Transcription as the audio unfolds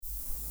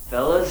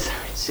Fellas,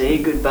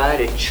 say goodbye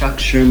to Chuck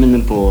Sherman the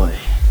boy.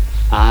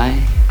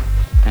 I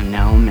am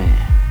now a man.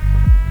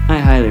 I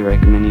highly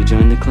recommend you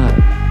join the club.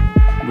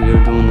 We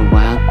are doing the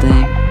wild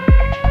thing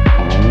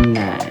all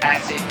night.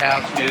 Acid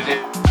house music.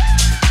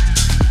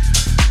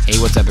 Hey,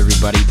 what's up,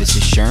 everybody? This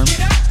is Sherm.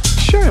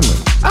 Sherman,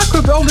 I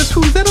could be all this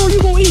food. Is that all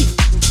you gonna eat?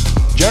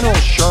 General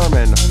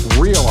Sherman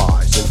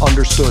realized and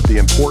understood the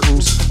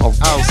importance of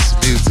house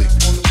music.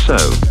 So,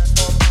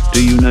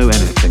 do you know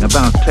anything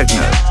about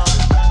techno?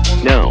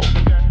 No.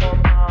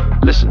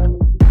 Listen.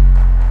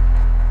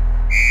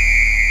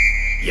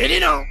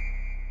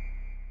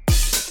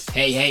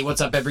 Hey,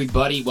 what's up,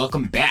 everybody?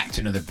 Welcome back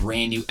to another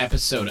brand new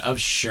episode of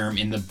Sherm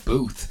in the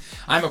Booth.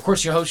 I'm, of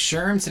course, your host,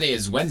 Sherm. Today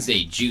is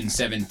Wednesday, June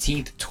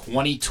 17th,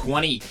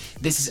 2020.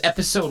 This is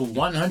episode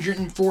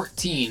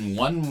 114.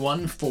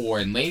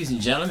 And ladies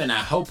and gentlemen, I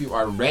hope you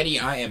are ready.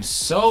 I am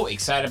so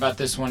excited about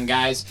this one,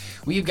 guys.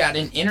 We've got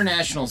an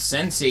international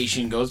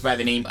sensation, goes by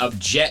the name of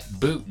Jet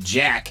Boot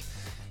Jack.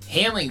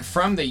 Hailing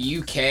from the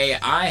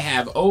UK, I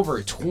have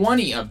over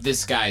 20 of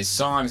this guy's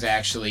songs,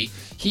 actually.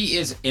 He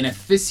is an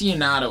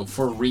aficionado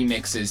for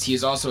remixes. He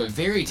is also a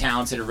very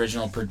talented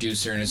original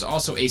producer and is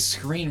also a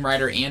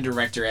screenwriter and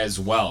director as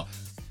well.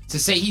 To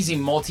say he's a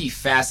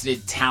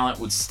multifaceted talent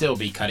would still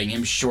be cutting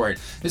him short.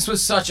 This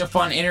was such a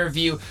fun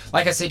interview.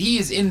 Like I said, he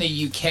is in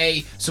the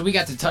UK, so we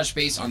got to touch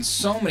base on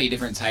so many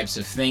different types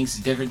of things,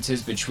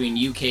 differences between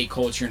UK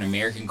culture and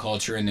American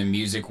culture in the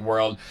music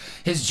world.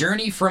 His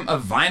journey from a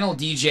vinyl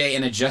DJ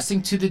and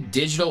adjusting to the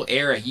digital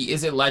era. He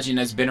is a legend,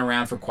 has been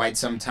around for quite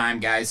some time,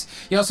 guys.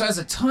 He also has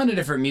a ton of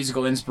different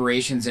musical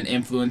inspirations and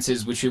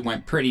influences, which we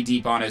went pretty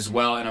deep on as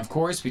well. And of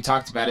course, we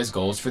talked about his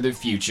goals for the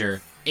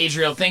future.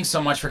 Adriel, thanks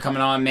so much for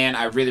coming on, man.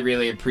 I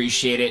really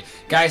appreciate it.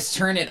 Guys,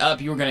 turn it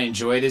up. You're going to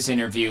enjoy this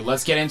interview.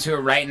 Let's get into it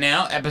right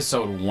now.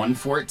 Episode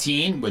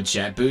 114 with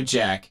Jet Boot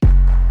Jack.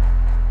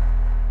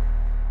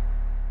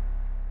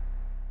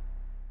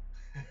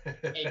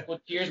 Hey, well,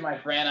 cheers, my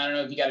friend. I don't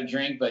know if you got a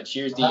drink, but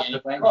cheers to you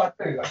anyway. Oh, I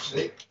do,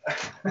 actually.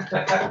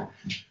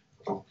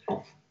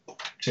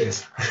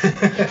 Cheers.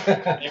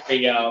 There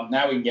we go.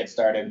 Now we can get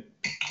started.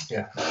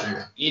 Yeah.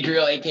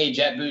 Adriel, a.k.a.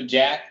 Jet Boot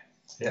Jack.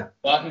 Yeah.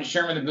 Welcome to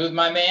Sherman the Booth,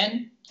 my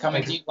man.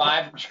 Coming to you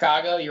live from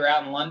Chicago. You're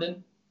out in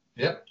London.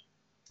 Yep.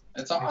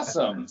 That's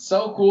awesome.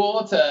 So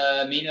cool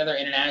to meet another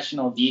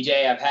international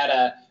DJ. I've had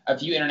a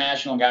few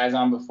international guys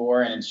on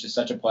before, and it's just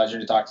such a pleasure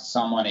to talk to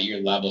someone at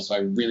your level. So I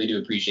really do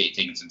appreciate you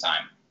taking some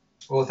time.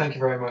 Well, thank you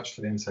very much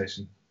for the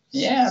invitation.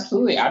 Yeah,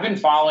 absolutely. I've been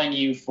following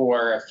you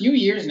for a few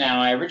years now.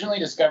 I originally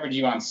discovered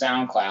you on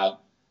SoundCloud.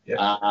 Yep.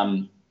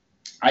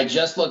 I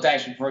just looked,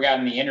 actually, before I got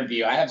in the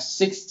interview. I have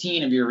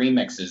 16 of your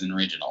remixes and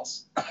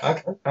originals.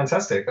 Okay,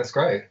 fantastic. That's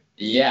great.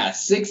 Yeah,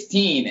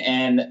 16.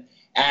 And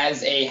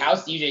as a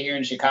house DJ here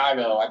in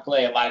Chicago, I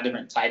play a lot of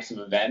different types of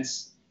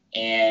events.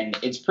 And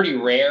it's pretty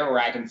rare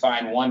where I can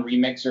find one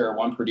remixer or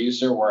one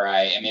producer where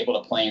I am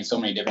able to play in so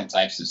many different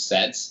types of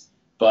sets.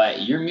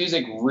 But your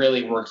music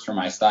really works for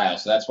my style.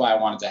 So that's why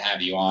I wanted to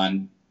have you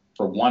on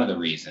for one of the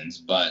reasons.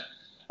 But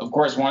of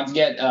course, wanted to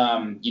get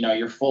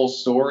your full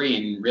story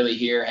and really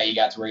hear how you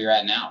got to where you're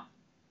at now.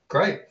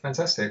 Great,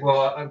 fantastic.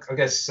 Well, I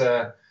guess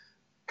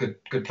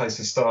good place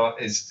to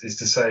start is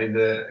to say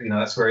that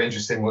that's very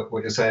interesting what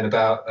you're saying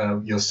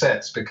about your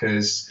sets,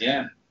 because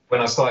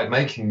when I started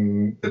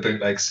making the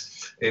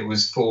bootlegs, it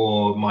was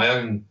for my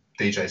own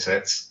DJ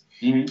sets.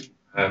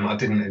 Mm-hmm. I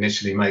didn't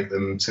initially make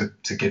them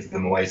to give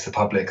them away to the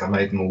public. I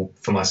made them all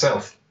for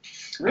myself.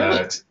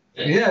 Really?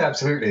 Yeah,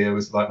 absolutely. It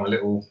was like my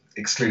little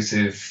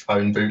exclusive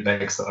own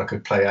bootlegs that I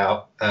could play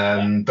out.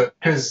 But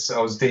because I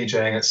was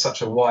DJing at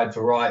such a wide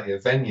variety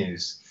of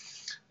venues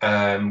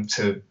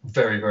to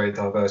very, very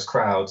diverse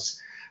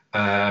crowds,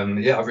 I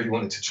really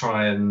wanted to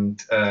try and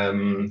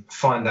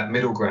find that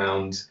middle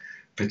ground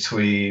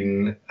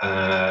between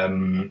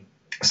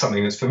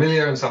something that's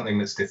familiar and something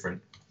that's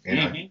different.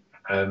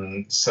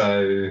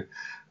 So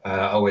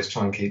I always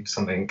try and keep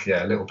something,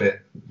 a little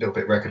bit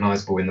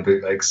recognisable in the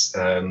bootlegs,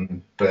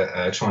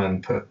 but try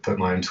and put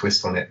my own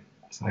twist on it.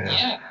 So,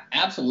 yeah,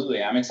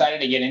 absolutely. I'm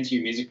excited to get into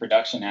your music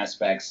production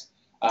aspects.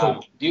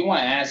 Cool. Do want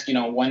to ask,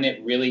 when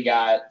it really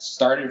got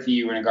started for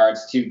you in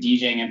regards to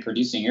DJing and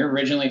producing? You're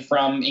originally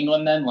from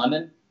England, then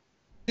London?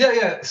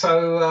 Yeah.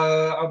 So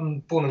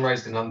I'm born and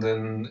raised in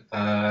London,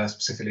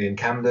 specifically in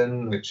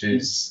Camden, which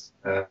is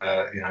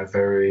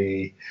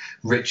very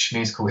rich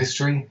musical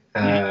history.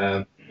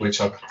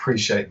 Which I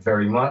appreciate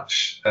very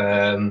much.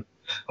 I've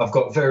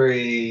got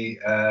very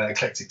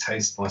eclectic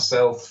taste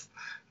myself.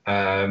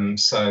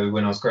 So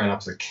when I was growing up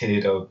as a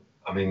kid,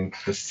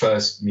 the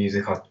first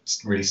music I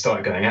really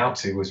started going out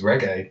to was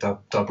reggae,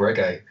 dub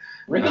reggae.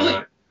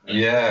 Really?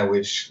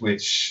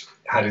 Which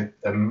had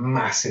a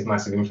massive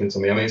influence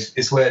on me.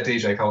 It's where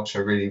DJ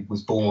culture really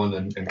was born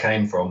and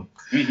came from.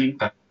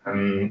 Mm-hmm.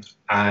 And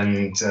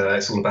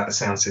it's all about the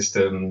sound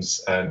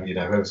systems.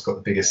 Whoever's got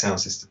the biggest sound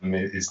system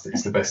is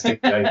the best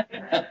DJ.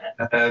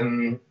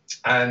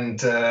 I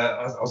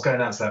was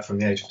going out to that from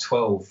the age of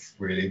 12,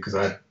 really, because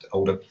I had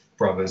older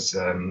brothers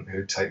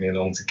who'd take me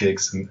along to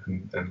gigs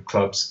and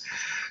clubs.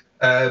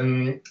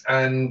 And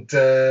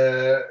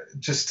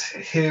just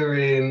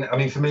hearing, I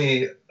mean, for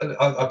me,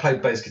 I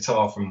played bass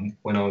guitar from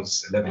when I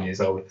was 11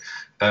 years old.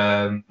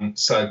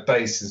 So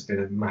bass has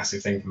been a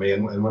massive thing for me.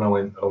 And when I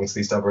went along to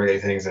these dub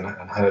reggae things and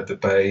heard the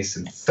bass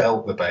and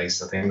felt the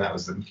bass, I think that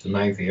was the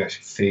main thing. You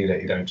actually feel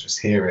it, you don't just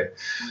hear it.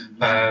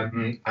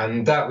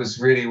 And that was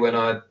really when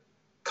I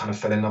kind of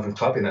fell in love with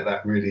clubbing at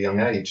that really young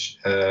age.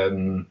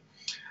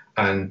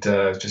 And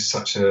just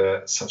such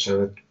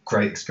a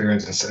great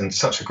experience and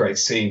such a great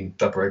scene.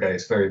 Dub reggae,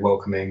 it's very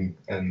welcoming,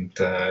 and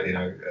you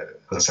know,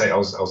 as I say, I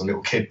was a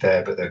little kid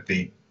there, but there'd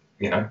be,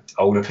 you know,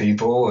 older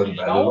people and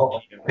a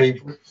lot of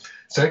people.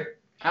 So,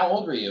 how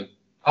old were you?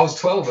 I was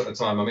 12 at the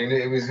time. I mean,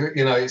 it was,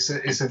 you know, it's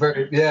a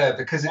very,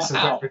 because it's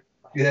a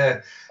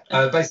very,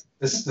 basically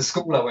the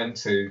school I went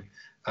to,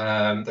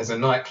 there's a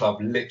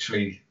nightclub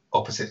literally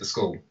opposite the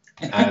school,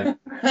 and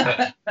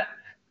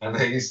and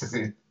they used to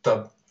do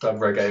dub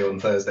reggae on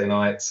Thursday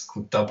nights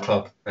called Dub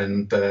Club,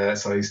 and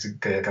so I used to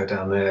go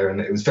down there,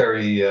 and it was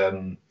very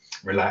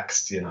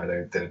relaxed. You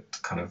know, they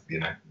kind of, you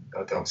know,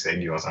 obviously they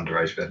knew I was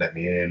underage, but they let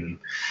me in. And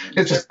it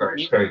was just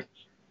very,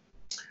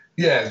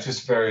 it was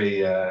just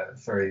very,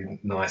 very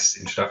nice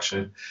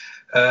introduction.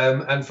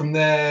 And from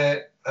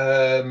there,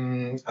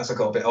 as I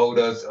got a bit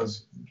older, I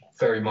was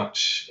very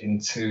much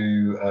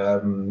into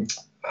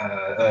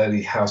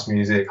early house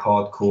music,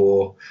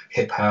 hardcore,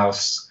 hip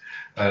house.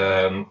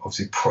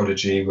 Obviously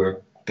Prodigy were a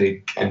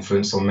big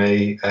influence on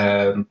me,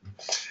 and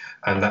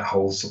that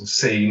whole sort of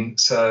scene.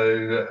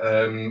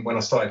 So when I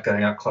started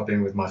going out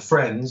clubbing with my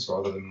friends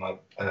rather than my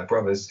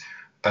brothers,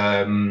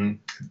 I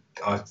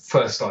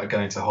first started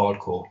going to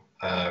hardcore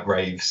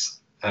raves,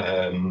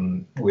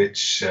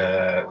 which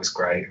was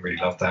great. I really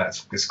loved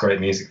that. It's great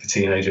music for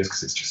teenagers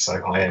because it's just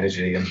so high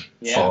energy and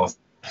fast.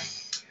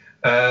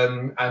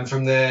 And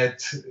from there,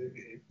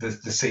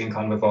 the scene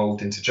kind of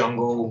evolved into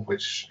jungle,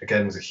 which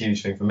again was a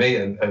huge thing for me,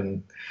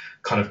 and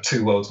kind of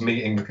two worlds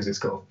meeting, because it's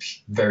got a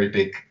very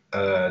big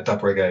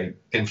dub reggae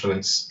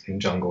influence in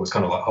jungle. It's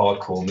kind of like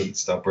hardcore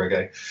meets dub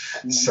reggae.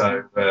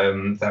 So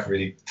that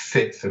really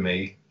fit for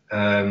me.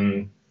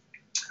 And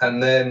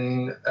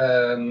then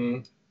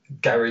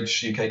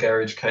garage, UK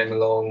garage came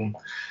along,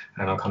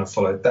 and I kind of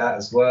followed that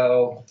as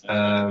well.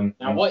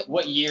 Now,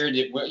 what year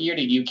did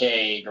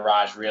UK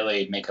garage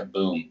really make a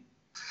boom?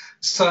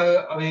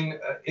 So, I mean,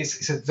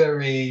 it's a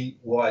very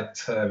wide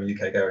term,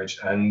 UK garage,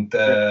 and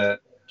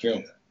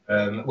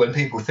when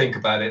people think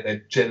about it,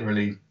 they're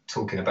generally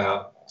talking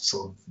about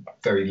sort of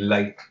very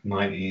late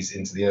 90s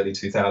into the early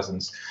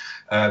 2000s.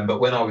 But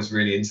when I was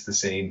really into the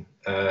scene,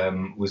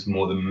 was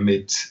more the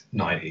mid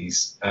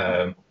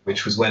 90s,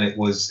 which was when it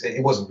was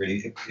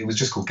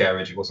just called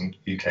garage. It wasn't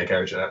UK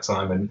garage at that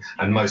time,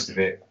 and most of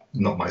it,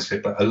 not most of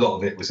it, but a lot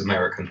of it was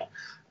American,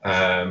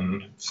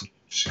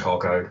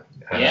 Chicago.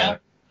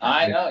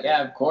 I know.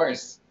 Yeah, of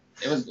course.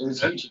 It was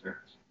huge here.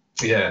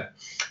 Yeah.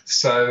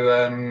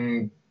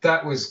 So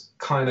that was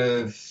kind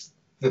of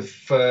the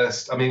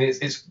first. I mean,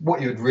 it's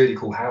what you would really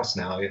call house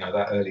now. You know,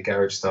 that early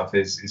garage stuff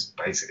is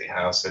basically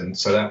house, and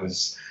so that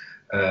was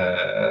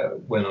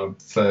when I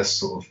first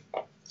sort of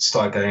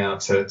started going out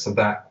to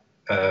that.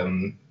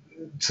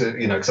 To,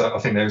 you know, because I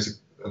think there was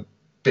a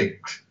big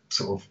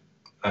sort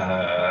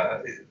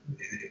of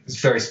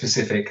it's very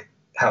specific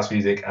house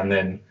music, and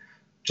then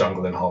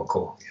jungle and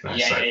hardcore. You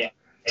know,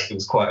 it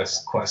was quite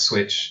a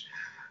switch.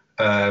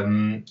 But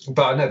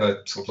I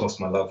never sort of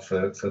lost my love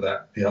for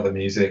that, the other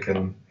music,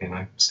 and, you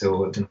know,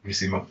 still, you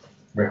see my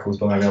records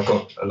behind me. I've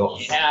got a lot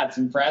of. Yeah, it's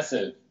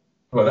impressive.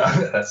 Well,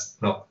 that's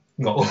not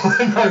all. no.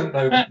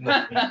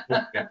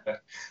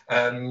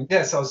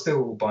 So I was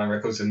still buying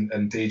records and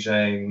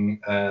DJing.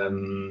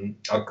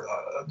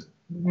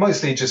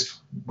 Mostly just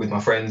with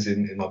my friends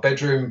in my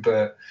bedroom,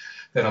 but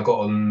then I got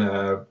on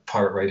a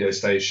pirate radio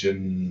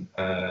station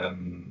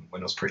when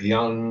I was pretty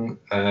young,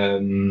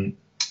 and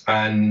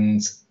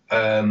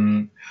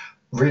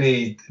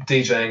really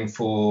DJing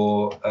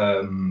for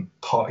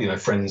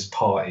friends'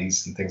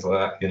 parties and things like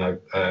that. You know,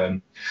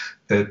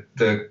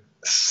 the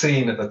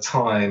scene at the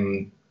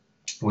time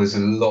was a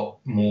lot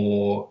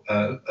more,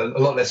 a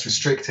lot less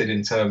restricted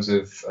in terms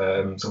of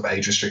sort of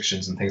age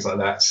restrictions and things like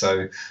that.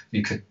 So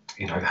you could,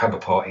 you know, have a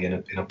party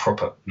in a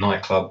proper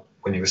nightclub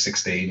when you were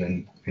 16,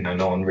 and, you know,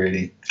 no one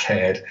really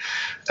cared.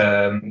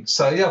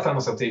 So yeah, I found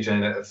myself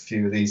DJing at a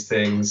few of these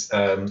things.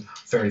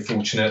 Very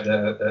fortunate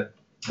that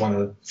one of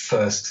the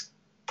first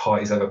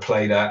parties I ever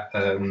played at,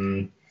 the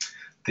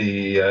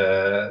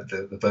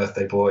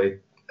birthday boy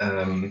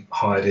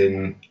hired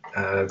in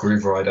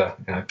Groove Rider,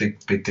 you know, big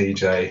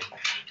DJ,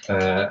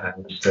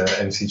 and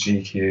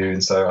MCGQ,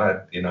 and so I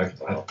had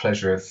the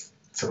pleasure of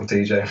sort of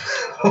DJing.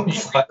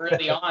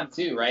 Early on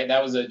too, right?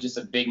 That was just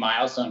a big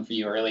milestone for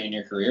you early in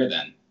your career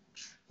then.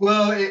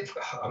 Well,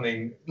 I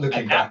mean,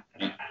 looking back,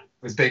 it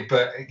was big,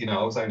 but, you know,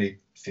 I was only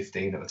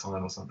 15 at the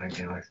time or something,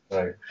 you know.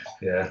 So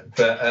yeah,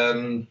 but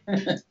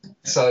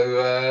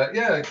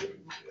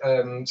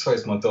sorry,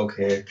 it's my dog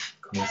here.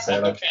 Come and say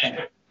hello.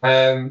 Okay.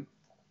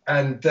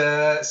 And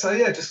so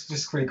yeah,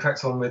 just really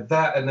cracked on with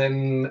that, and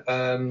then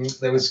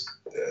there was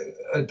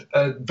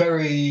a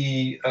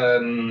very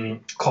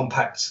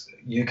compact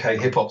UK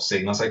hip hop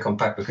scene. I say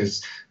compact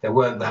because there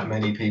weren't that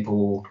many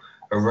people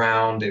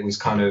around. It was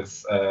kind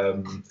of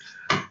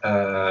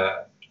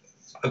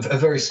a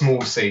very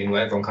small scene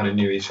where everyone kind of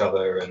knew each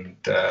other, and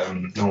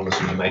no one was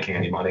really making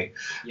any money.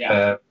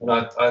 Yeah. And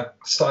I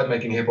started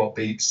making hip hop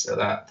beats at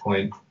that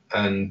point,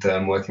 and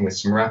working with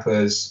some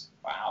rappers.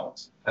 Wow.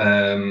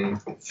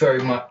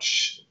 Very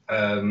much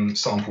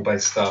sample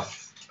based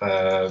stuff,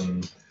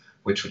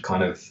 which would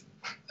kind of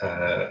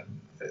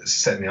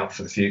set me up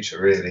for the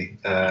future, really,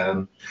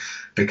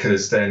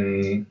 because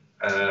then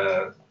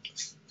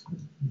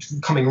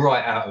coming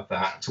right out of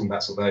that, talking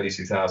about sort of early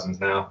 2000s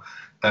now,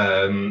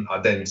 I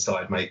then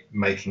started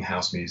making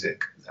house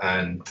music,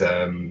 and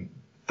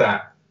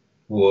that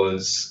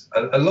was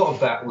a lot of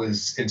that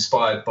was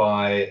inspired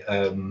by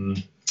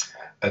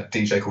a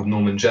DJ called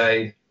Norman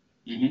J,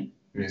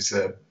 who's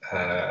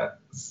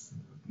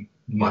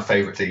my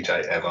favourite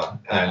DJ ever,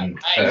 and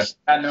Nice.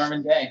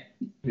 Norman J.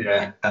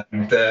 yeah,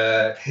 and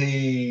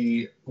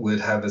he would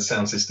have a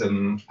sound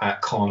system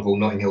at Carnival,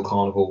 Notting Hill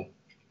Carnival,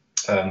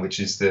 which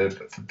is for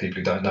people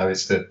who don't know,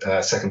 it's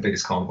the second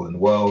biggest carnival in the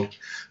world,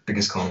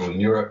 biggest carnival in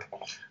Europe.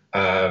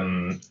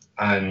 And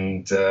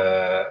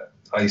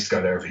I used to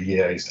go there every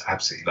year. I used to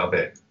absolutely love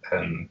it.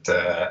 And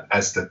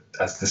as the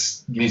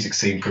music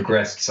scene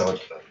progressed, so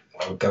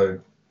I would go,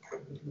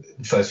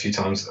 the first few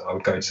times I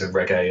would go to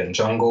reggae and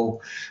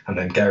jungle, and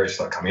then garage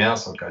started coming out,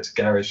 so I'd go to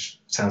garage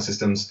sound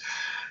systems.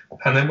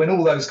 And then when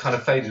all those kind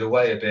of faded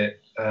away a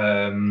bit,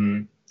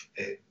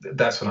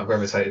 that's when I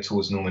gravitated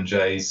towards Norman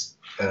J's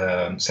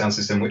sound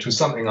system, which was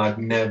something I'd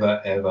never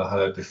ever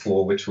heard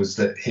before, which was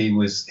that he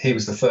was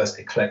the first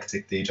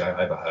eclectic DJ I've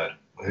ever heard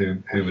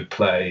who would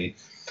play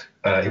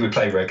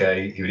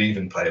reggae, he would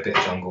even play a bit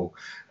of jungle,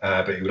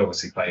 but he would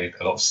obviously play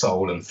a lot of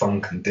soul and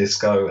funk and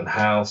disco and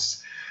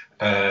house,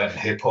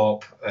 hip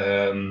hop.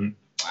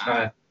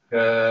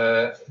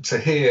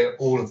 To hear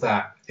all of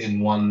that in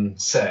one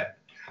set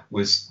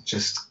was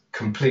just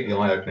completely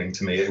eye-opening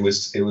to me. It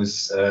was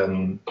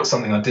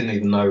something I didn't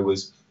even know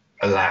was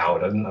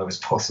allowed. I didn't know it was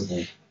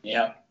possible.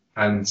 Yeah.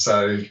 And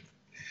so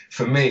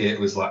for me, it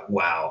was like,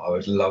 wow, I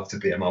would love to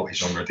be a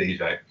multi-genre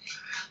DJ,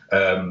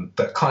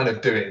 but kind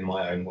of do it in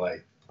my own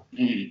way.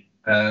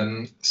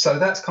 So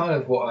that's kind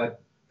of what I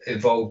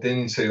evolved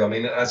into. I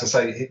mean, as I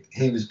say,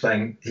 he was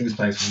playing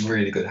some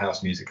really good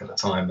house music at the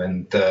time,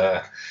 and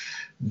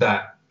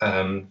that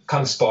kind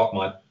of sparked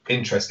my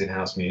interest in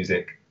house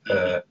music,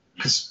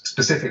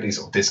 specifically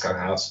sort of disco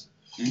house.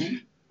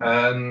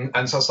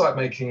 And so I started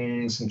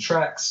making some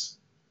tracks,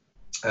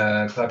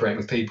 collaborating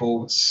with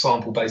people,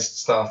 sample-based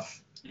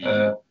stuff,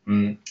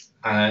 and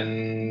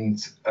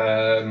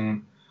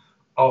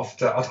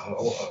after, I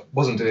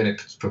wasn't doing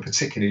it for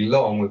particularly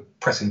long, with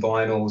pressing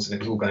vinyls, and it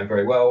was all going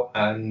very well.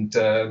 And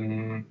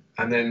then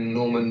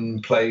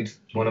Norman played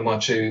one of my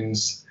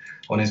tunes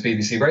on his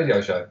BBC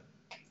radio show,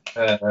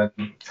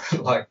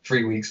 like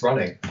 3 weeks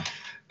running.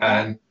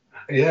 And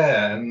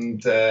yeah,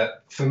 and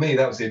for me,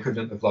 that was the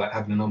equivalent of like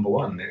having a number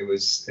one. It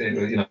was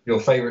you know, your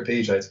favourite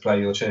DJ to play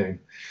your tune.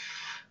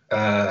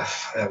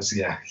 That was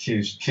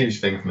huge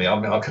thing for me. I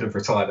mean, I could have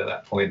retired at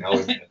that point. I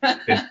was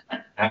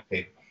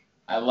happy.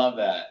 I love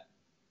that.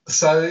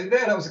 So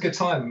yeah, that was a good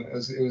time. It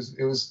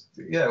was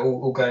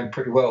all going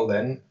pretty well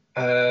then.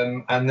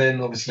 And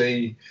then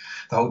obviously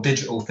the whole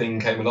digital thing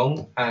came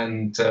along,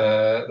 and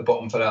the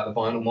bottom fell out of the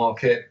vinyl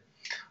market,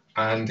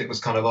 and it was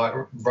kind of like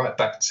right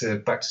back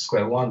to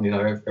square one. You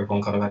know,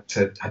 everyone kind of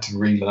had to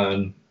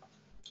relearn,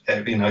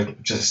 you know,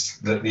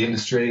 just the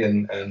industry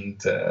and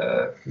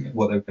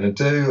what they were going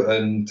to do.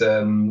 And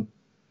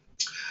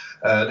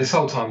this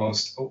whole time I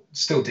was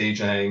still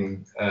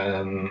DJing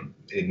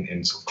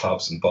in sort of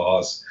clubs and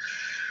bars.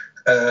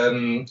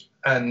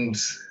 And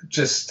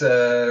just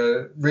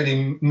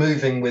really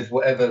moving with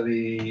whatever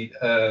the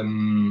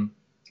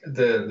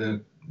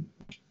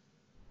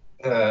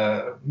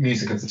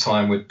music of the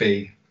time would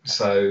be.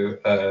 So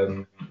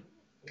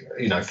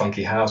you know,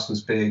 funky house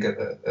was big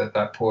at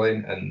that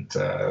point, and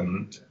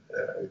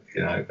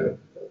you know,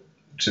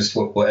 just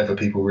whatever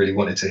people really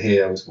wanted to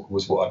hear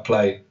was what I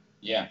played.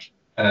 Yeah.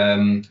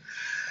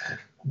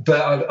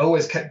 But I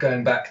always kept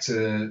going back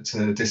to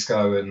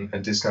disco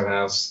and disco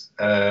house.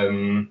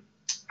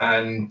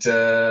 And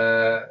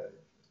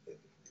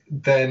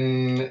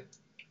then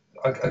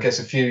I guess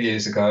a few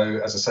years ago,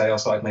 as I say, I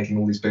started making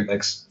all these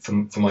bootlegs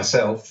for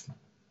myself.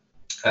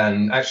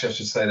 And actually, I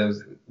should say there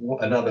was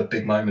another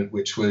big moment,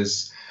 which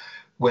was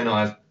when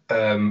I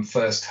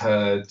first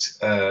heard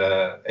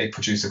a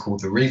producer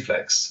called The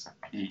Reflex,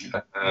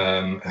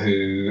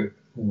 who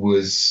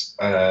was,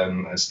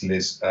 as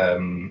Liz,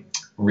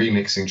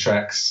 remixing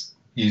tracks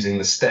using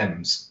the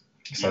stems,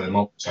 so the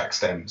multi-track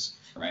stems.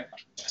 Right.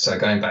 So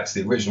going back to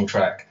the original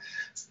track,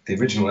 the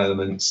original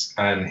elements,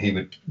 and he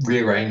would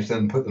rearrange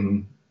them, put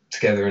them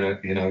together in a,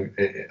 you know,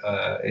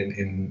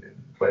 in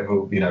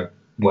whatever, you know,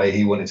 way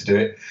he wanted to do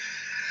it.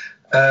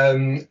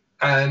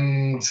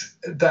 And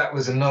that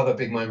was another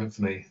big moment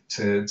for me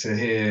to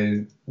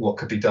hear what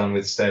could be done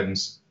with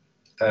stems.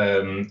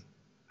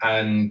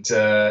 and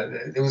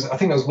I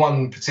think there was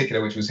one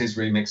particular which was his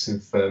remix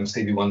of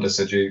Stevie Wonder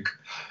Sajuk,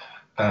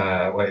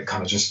 where it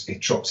kind of it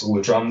drops all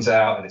the drums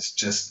out and it's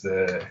just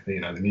the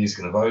music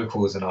and the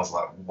vocals, and I was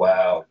like,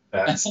 wow,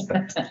 that's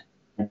cool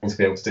to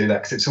be able to do that,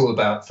 because it's all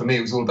about, for me,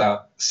 it was all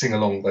about those sing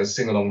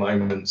along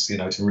moments,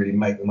 to really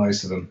make the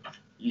most of them.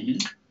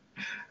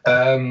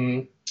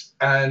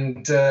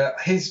 And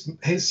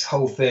his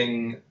whole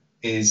thing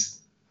is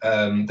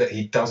that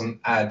he doesn't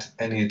add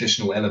any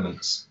additional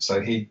elements, so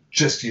he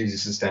just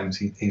uses the stems.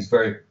 He's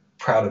very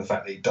proud of the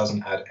fact that he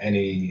doesn't add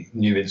any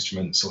new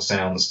instruments or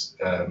sounds.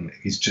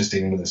 He's just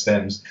dealing with the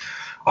stems.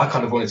 I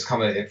kind of wanted to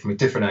come at it from a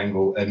different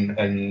angle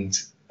and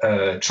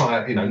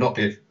try,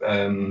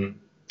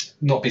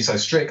 not be so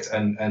strict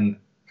and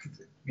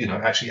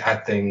actually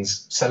add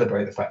things,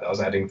 celebrate the fact that I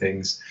was adding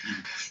things,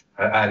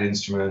 add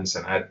instruments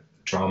and add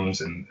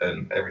drums and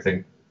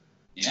everything.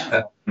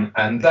 Yeah.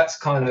 And that's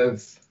kind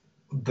of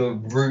the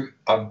route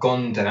I've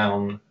gone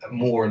down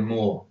more and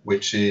more,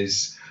 which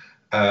is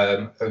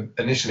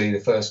initially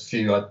the first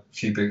few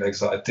bootlegs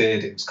that I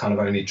did, it was kind of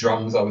only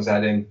drums I was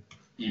adding.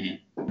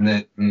 And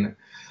then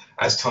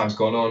as time's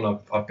gone on,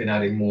 I've been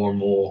adding more and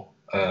more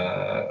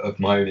of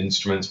my own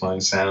instruments, my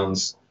own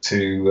sounds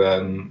to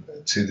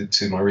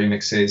my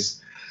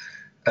remixes.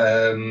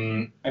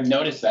 I've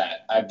noticed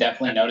that. I've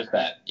definitely noticed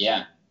that.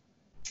 Yeah.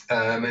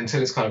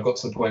 Until it's kind of got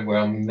to the point where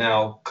I'm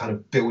now kind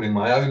of building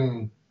my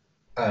own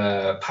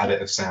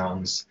palette of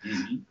sounds.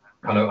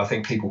 I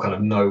think people kind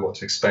of know what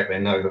to expect. They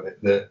know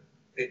that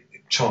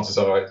chances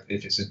are,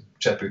 if it's a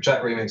Jet Boot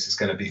Jack remix, it's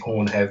going to be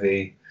horn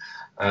heavy,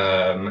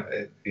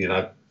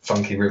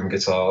 funky rhythm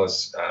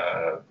guitars,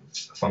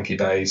 funky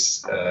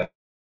bass,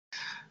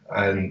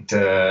 and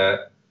kind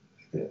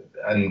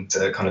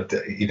of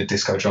either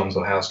disco drums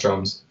or house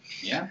drums.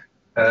 Yeah.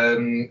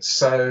 And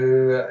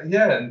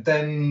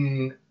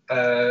then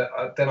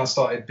I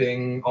started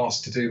being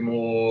asked to do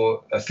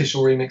more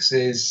official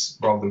remixes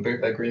rather than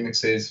bootleg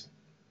remixes,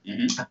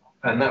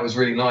 and that was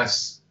really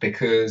nice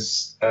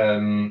because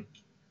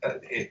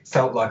it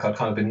felt like I'd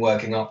kind of been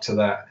working up to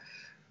that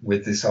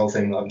with this whole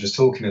thing that I'm just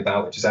talking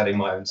about, which is adding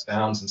my own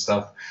sounds and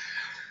stuff.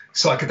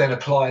 So I could then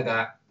apply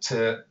that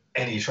to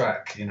any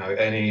track,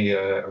 any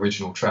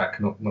original track,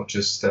 not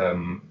just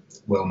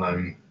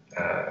well-known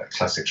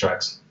classic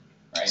tracks.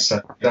 Right. So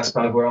that's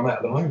kind of where I'm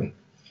at the moment.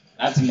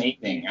 That's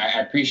amazing. I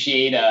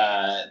appreciate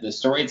the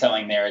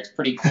storytelling there. It's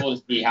pretty cool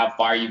to see how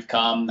far you've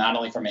come, not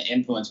only from an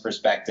influence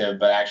perspective,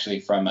 but actually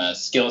from a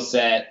skill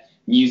set,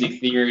 music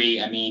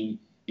theory. I mean,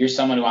 you're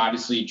someone who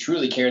obviously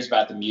truly cares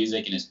about the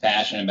music and is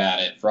passionate about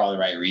it for all the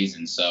right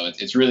reasons. So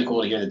it's really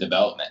cool to hear the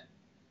development.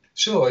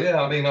 Sure,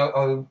 yeah. I mean,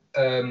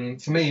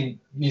 for me,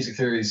 music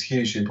theory is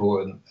hugely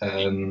important.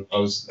 I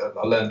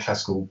learned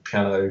classical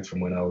piano from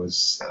when I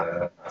was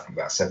I think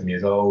about 7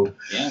 years old.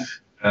 Yeah.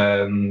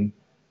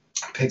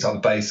 Picked up the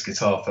bass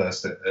guitar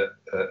first at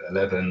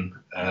 11,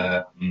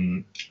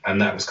 and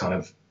that was kind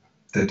of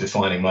the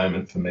defining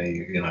moment for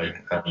me,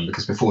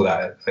 because before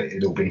that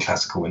it'd all been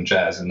classical and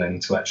jazz, and then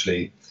to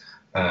actually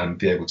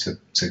be able to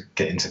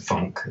get into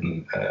funk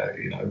and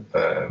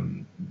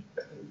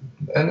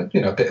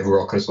a bit of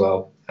rock as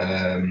well.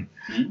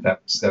 That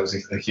was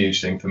a huge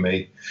thing for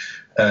me.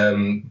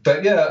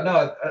 But yeah,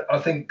 no, I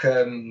think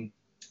a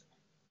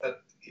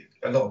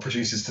lot of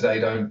producers today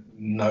don't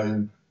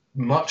know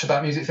much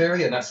about music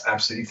theory, and that's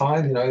absolutely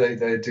fine.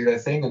 They do their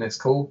thing and it's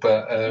cool.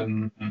 But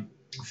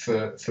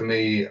for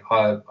me,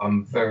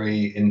 I'm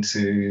very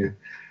into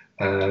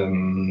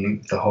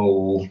the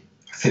whole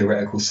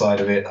theoretical side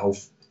of it, the whole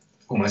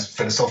almost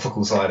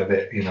philosophical side of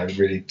it.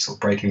 Really sort of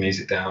breaking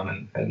music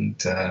down and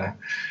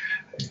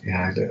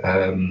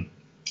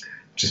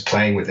just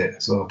playing with it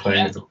as well.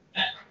 With it.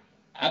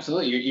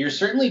 Absolutely. You're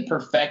certainly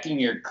perfecting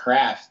your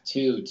craft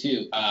too,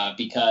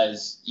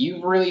 because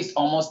you've released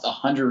almost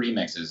 100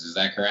 remixes. Is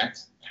that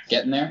correct?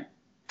 Getting there?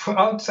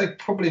 I would say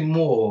probably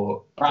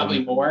more.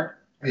 Probably more?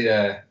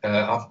 Yeah.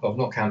 I've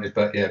not counted,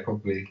 but yeah,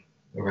 probably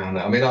around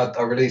that. I mean,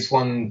 I release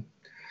one.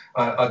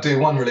 I do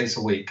one release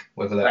a week,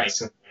 whether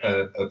that's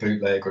a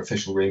bootleg or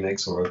official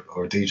remix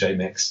or a DJ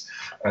mix.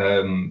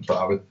 But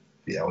I would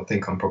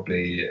think I'm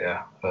probably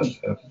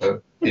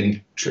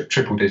in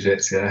triple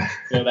digits. Yeah.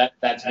 So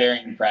that's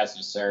very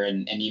impressive, sir.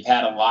 And you've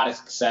had a lot of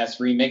success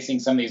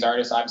remixing some of these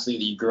artists, obviously,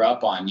 that you grew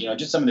up on.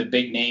 Just some of the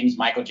big names: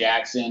 Michael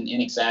Jackson,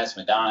 INXS,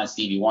 Madonna,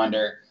 Stevie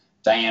Wonder,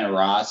 Diana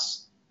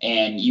Ross.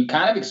 And you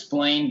kind of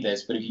explained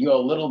this, but if you go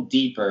a little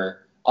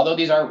deeper, although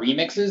these are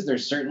remixes,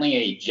 there's certainly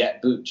a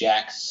Jet Boot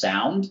Jack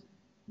sound.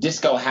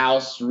 Disco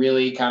house,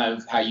 really kind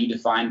of how you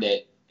defined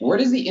it. Where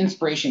does the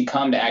inspiration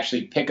come to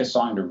actually pick a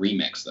song to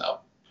remix, though?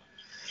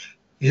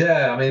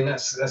 Yeah, I mean,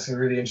 that's a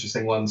really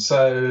interesting one.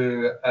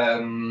 So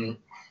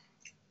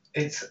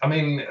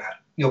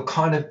you're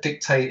kind of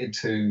dictated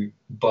to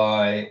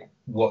by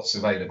what's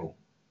available.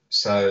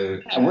 So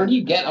where do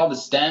you get all the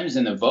stems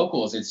and the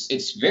vocals?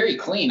 It's very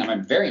clean.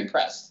 I'm very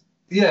impressed.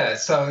 Yeah,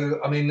 so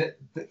I mean,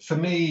 for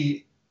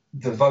me,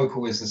 the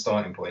vocal is the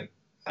starting point,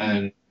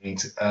 and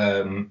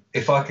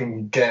if I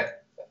can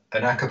get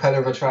an a cappella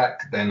of a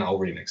track, then I'll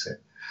remix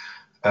it.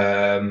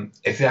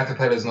 If the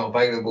acapella is not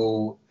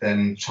available,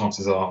 then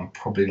chances are I'm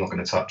probably not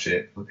going to touch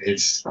it.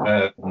 It's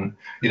I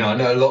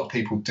know a lot of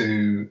people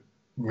do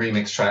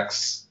remix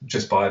tracks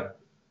just by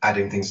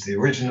adding things to the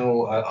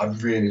original. I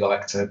really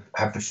like to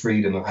have the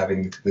freedom of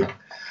having the,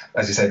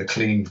 as you say, the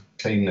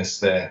cleanness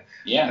there.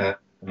 Yeah.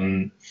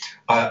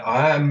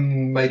 I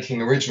am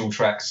making original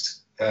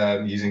tracks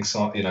using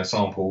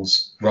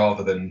samples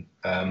rather than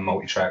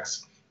multi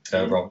tracks,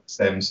 rather than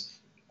stems.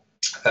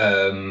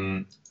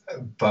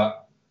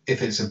 But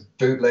if it's a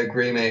bootleg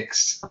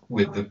remix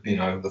with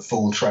the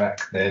full track,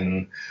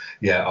 then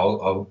yeah,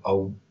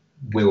 I'll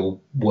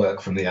will work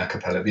from the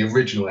acapella, the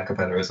original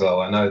acapella as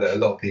well. I know that a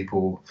lot of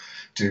people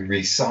do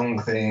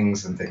resung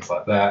things and things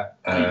like that.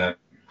 I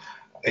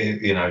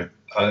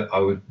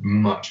would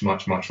much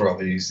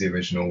rather use the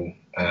original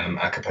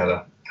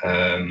acapella.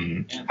 I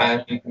mean,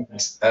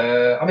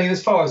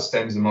 as far as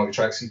stems and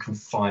multi-tracks, you can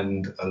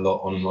find a lot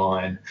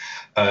online.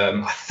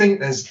 I think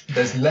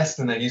there's less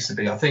than there used to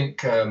be. I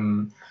think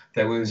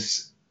there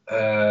was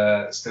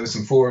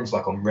some forums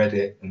like on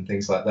Reddit and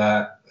things like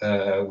that,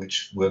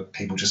 which were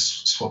people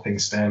just swapping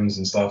stems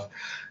and stuff.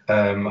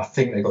 I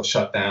think they got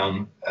shut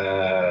down,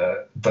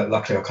 but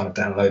luckily I kind of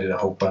downloaded a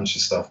whole bunch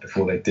of stuff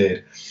before they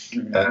did.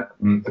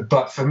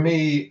 But for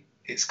me,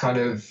 it's kind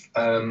of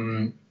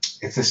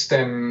if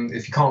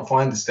you can't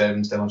find the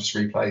stems, then I'll just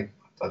replay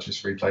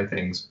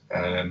things.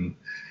 I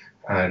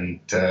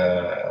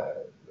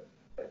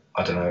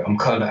don't know. I'm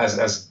kind of,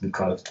 as we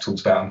kind of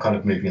talked about, I'm kind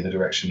of moving in the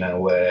direction now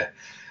where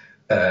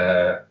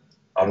I'd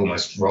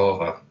almost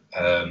rather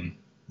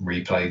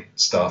replay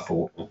stuff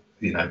or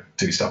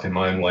do stuff in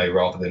my own way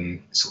rather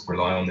than sort of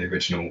rely on the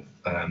original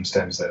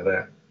stems that are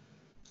there.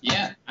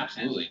 Yeah,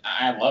 absolutely.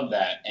 I love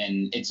that,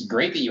 and it's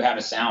great that you have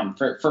a sound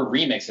for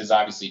remixes,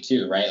 obviously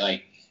too, right?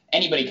 Like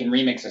anybody can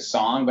remix a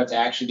song, but to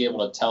actually be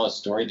able to tell a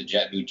story the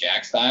Jet Boot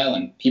Jack style,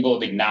 and people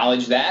have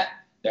acknowledged that.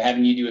 They're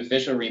having you do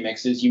official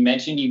remixes. You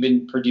mentioned you've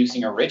been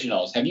producing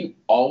originals. Have you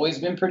always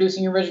been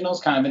producing originals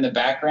kind of in the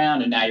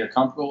background and now you're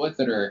comfortable with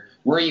it? Or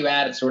where are you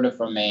at sort of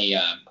from a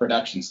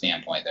production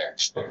standpoint there?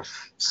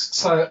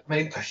 So, I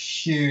mean, a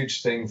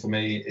huge thing for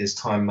me is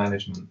time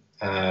management.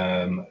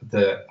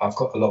 That I've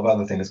got a lot of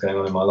other things going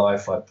on in my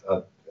life.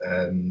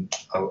 I'm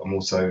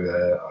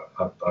also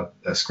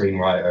a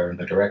screenwriter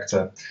and a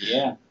director.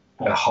 Yeah.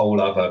 A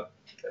whole other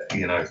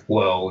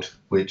world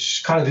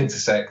which kind of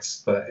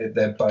intersects, but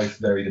they're both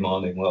very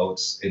demanding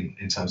worlds in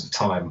terms of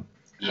time.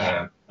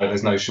 Yeah. But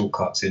there's no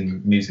shortcuts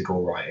in music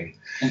or writing.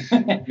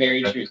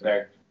 Very true,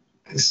 sir.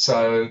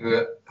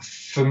 So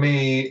for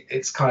me,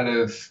 it's kind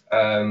of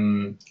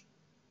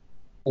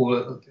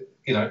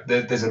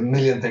there's a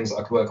million things that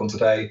I could work on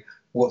today.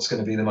 What's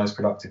going to be the most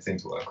productive thing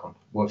to work on?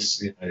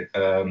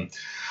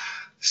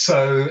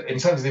 So in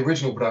terms of the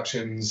original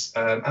productions,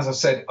 as I've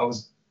said, I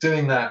was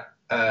doing that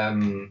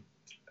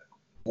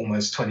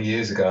almost 20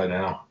 years ago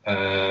now,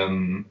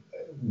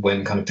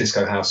 when kind of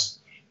disco house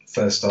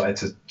first started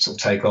to sort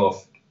of take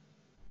off.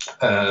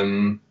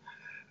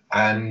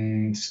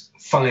 And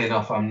funnily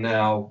enough, I'm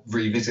now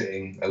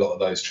revisiting a lot of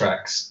those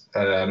tracks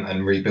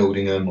and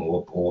rebuilding them,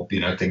 or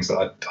things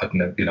that I'd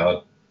never,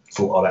 I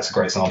thought, oh, that's a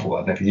great sample.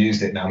 I'd never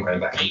used it. Now I'm going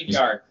back.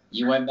 Graveyard.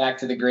 You went back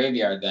to the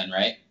graveyard then,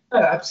 right?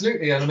 Yeah,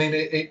 absolutely. And I mean,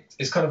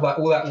 it's kind of like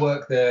all that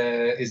work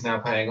there is now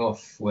paying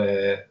off,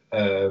 where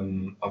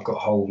I've got a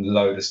whole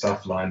load of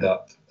stuff lined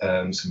up,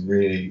 some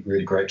really,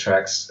 really great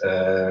tracks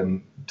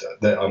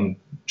that I'm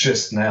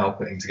just now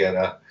putting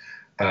together.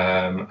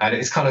 And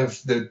it's kind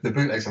of the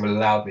bootlegs have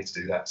allowed me to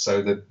do that.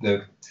 So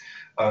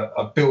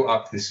I've built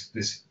up this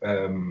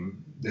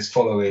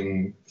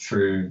following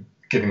through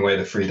giving away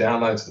the free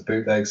downloads of the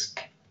bootlegs.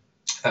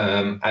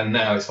 And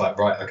now it's like,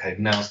 right, okay,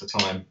 now's the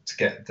time to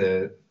get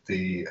the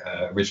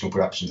original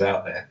productions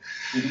out there.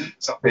 Mm-hmm.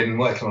 So I've been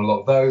working on a lot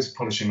of those,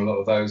 polishing a lot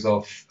of those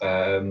off.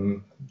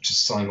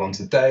 Just signed one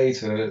today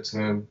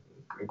to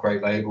a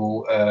great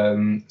label.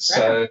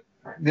 So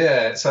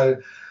I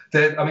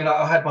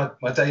had my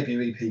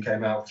debut EP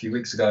came out a few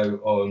weeks ago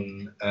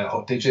on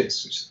Hot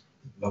Digits, which is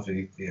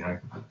lovely.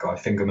 Guy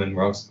Fingerman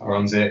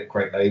runs it,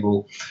 great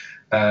label.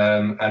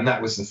 And that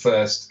was the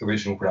first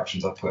original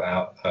productions I put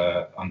out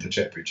under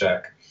Jet Boot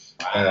Jack.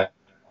 Wow.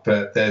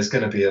 But there's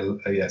going to be a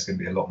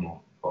lot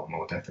more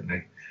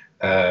definitely.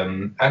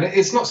 And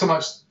it's not so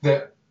much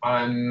that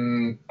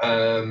I'm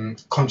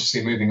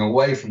consciously moving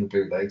away from the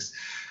bootlegs.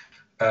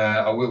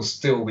 I will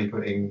still be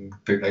putting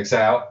bootlegs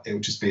out. It will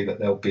just be that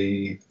there'll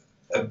be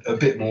a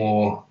bit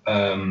more,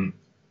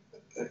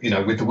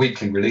 with the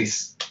weekly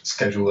release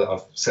schedule that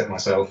I've set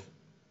myself.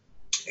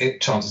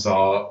 Chances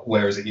are,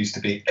 whereas it used to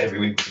be every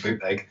week was a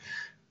bootleg,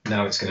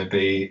 now it's going to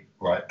be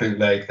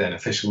bootleg, then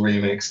official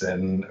remix,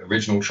 then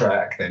original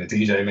track, then a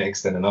DJ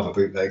mix, then another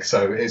bootleg.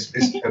 So it's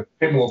a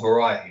bit more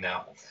variety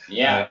now.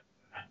 Yeah.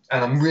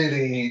 And I'm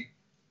really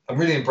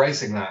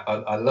embracing that.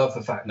 I love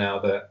the fact now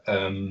that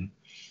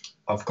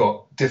I've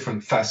got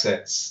different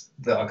facets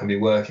that I can be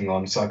working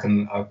on. So I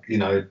can,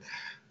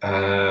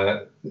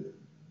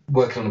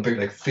 working on a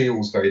bootleg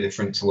feels very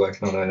different to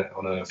working on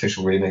an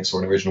official remix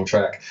or an original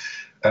track.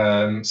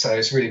 So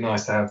it's really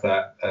nice to have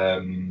that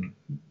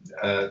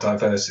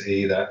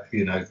diversity, that,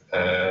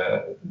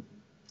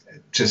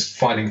 just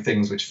finding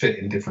things which fit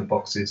in different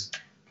boxes.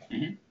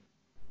 Mm-hmm.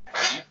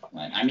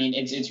 I mean,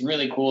 it's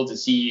really cool to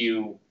see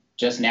you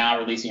just now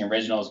releasing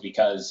originals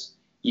because,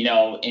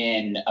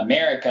 in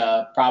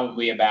America,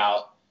 probably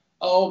about,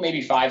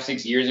 maybe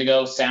 5-6 years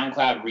ago,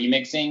 SoundCloud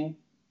remixing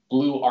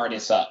blew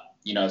artists up.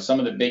 Some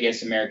of the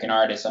biggest American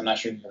artists, I'm not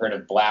sure if you've heard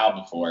of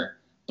 3LAU before,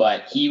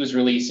 but he was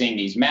releasing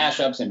these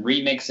mashups and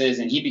remixes,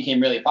 and he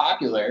became really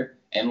popular.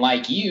 And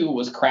like you,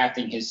 was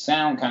crafting his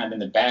sound kind of in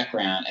the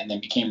background and then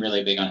became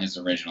really big on his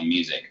original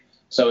music.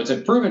 So it's a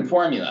proven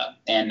formula,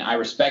 and I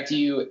respect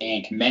you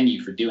and commend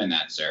you for doing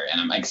that, sir.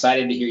 And I'm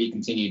excited to hear you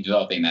continue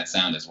developing that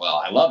sound as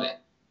well. I love it.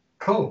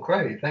 Cool,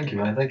 great. Thank you,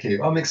 man. Thank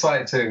you. I'm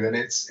excited too, and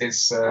it's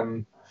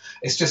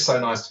just so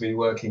nice to be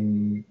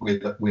working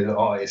with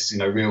artists,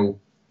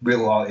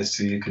 real artists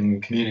who you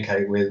can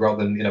communicate with,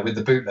 rather than with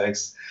the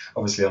bootlegs.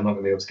 Obviously, I'm not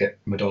going to be able to get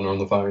Madonna on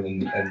the phone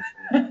and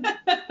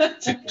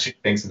see what she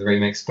thinks of the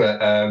remix,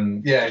 but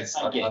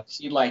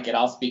she'd like it.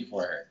 I'll speak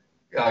for her.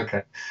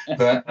 Okay,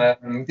 but I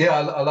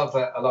love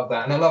that.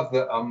 And I love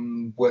that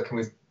I'm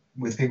working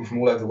with people from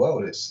all over the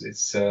world. It's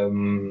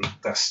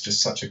that's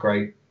just such a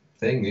great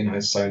thing.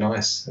 It's so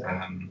nice,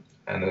 and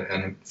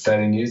a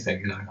fairly new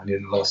thing. Only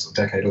in the last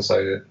decade or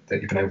so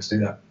that you've been able to do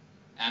that.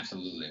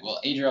 Absolutely. Well,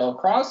 Adriel,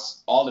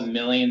 across all the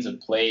millions of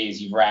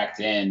plays you've racked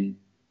in,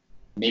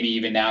 maybe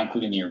even now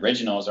including the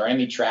originals, are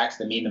any tracks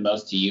that mean the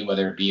most to you,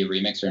 whether it be a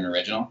remix or an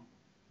original?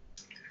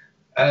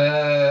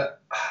 I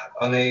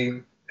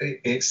mean,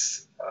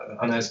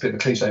 I know it's a bit of a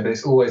cliche, but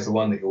it's always the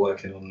one that you're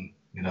working on.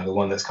 The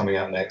one that's coming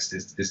out next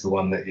is the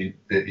one that you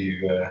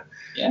are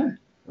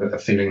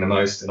feeling the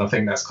most, and I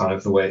think that's kind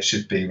of the way it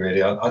should be.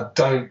 Really, I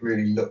don't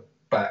really look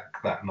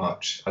back that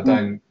much. I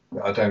don't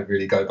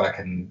really go back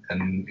and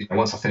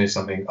once I finish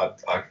something,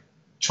 I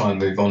try and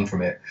move on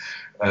from it.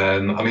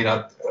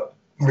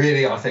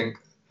 I think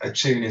a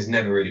tune is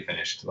never really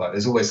finished. Like,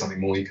 there's always something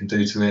more you can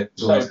do to it.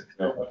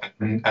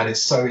 And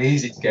it's so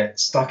easy to get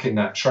stuck in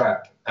that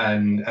trap.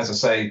 And as I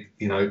say,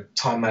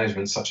 time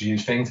management is such a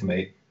huge thing for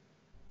me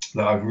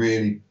that I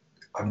really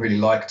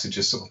like to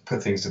just sort of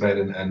put things to bed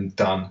and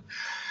done.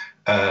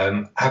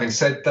 Having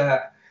said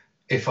that,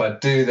 if I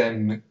do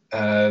then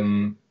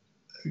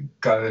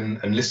go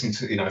and listen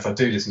to, if I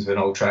do listen to an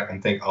old track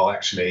and think,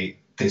 actually,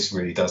 this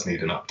really does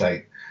need an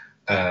update,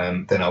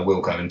 then I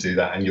will go and do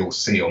that. And you'll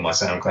see on my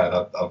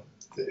SoundCloud,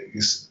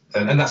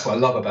 and that's what I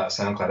love about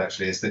SoundCloud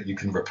actually, is that you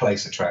can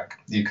replace a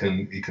track. You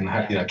can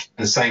have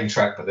the same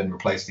track but then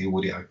replace the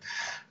audio.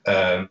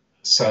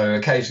 So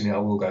occasionally I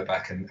will go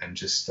back and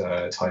just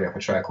tidy up a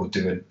track or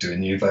do a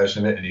new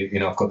version of it.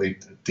 And I've got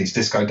these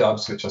disco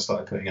dubs which I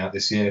started putting out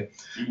this year,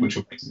 which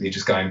will basically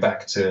just going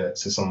back to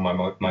some of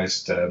my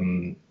most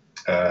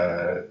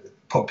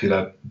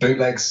popular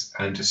bootlegs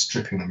and just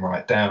stripping them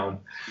right down,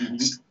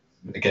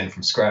 again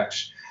from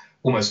scratch,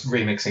 almost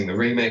remixing the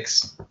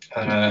remix.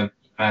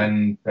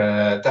 And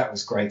that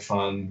was great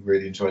fun.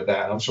 Really enjoyed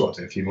that. And I'm sure I'll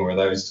do a few more of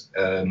those.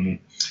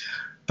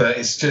 But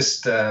it's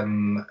just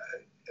I'm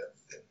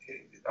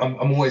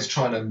always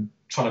trying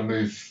to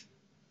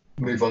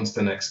move on to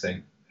the next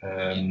thing.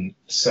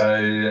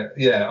 So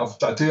yeah,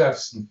 I do have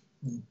some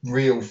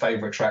real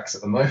favorite tracks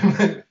at the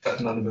moment, but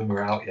none of them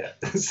are out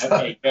yet. So.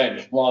 Okay,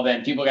 good. Well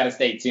then, people got to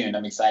stay tuned.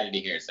 I'm excited to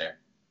hear, sir.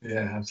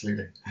 Yeah,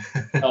 absolutely.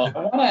 So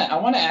I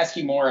want to ask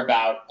you more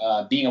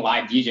about being a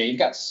live DJ. You've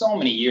got so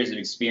many years of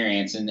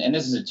experience, and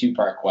this is a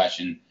two-part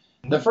question.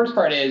 The first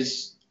part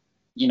is,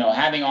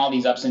 having all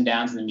these ups and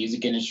downs in the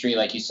music industry,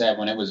 like you said,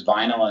 when it was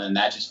vinyl and then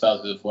that just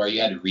fell to the floor,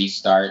 you had to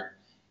restart.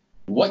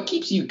 What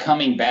keeps you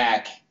coming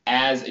back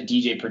as a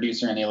DJ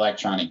producer in the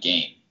electronic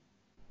game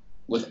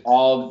with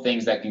all the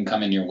things that can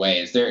come in your way?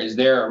 Is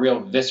there a real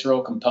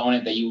visceral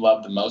component that you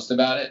love the most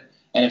about it?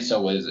 And if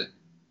so, what is it?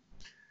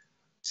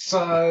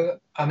 So,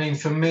 I mean,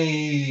 for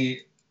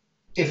me,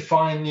 if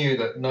I knew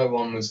that no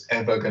one was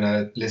ever going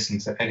to listen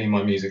to any of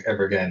my music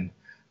ever again,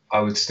 I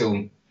would still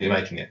be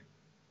making it.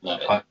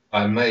 Love it.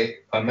 I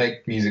make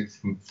music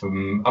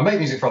I make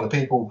music for other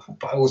people,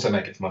 but I also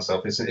make it for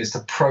myself. It's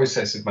the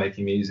process of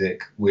making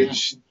music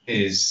which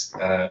is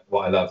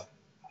what I love.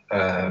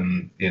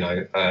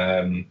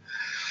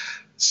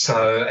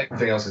 So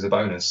everything else is a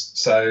bonus.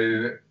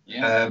 So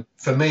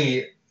for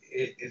me,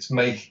 it's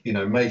making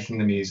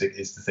the music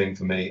is the thing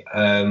for me.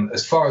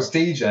 As far as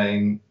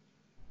DJing,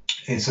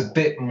 it's a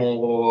bit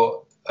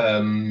more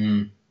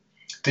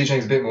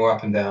DJing's a bit more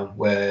up and down,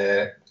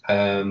 where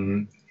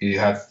you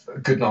have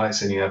good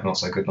nights and you have not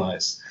so good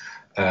nights.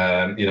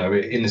 In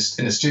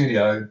the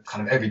studio,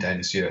 kind of every day in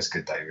the studio is a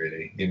good day,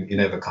 really. You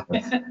never kind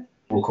of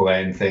walk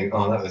away and think,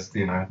 oh, that was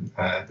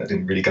that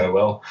didn't really go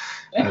well.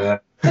 Yeah.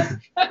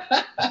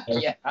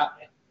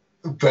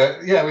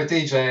 But yeah, with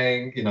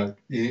DJing,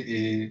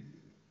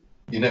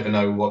 you never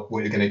know what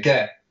you're going to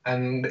get,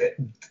 and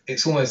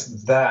it's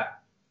almost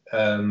that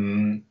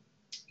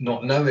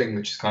not knowing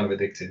which is kind of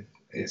addictive.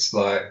 It's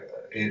like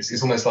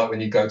it's almost like when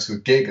you go to a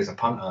gig as a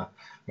punter,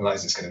 Like,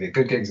 is this going to be a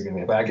good gig? Is it going to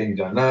be a bad gig? You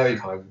don't know. You're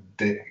kind of a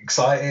bit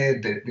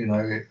excited, am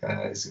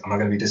I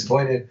going to be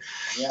disappointed?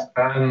 Yeah.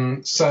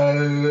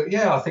 So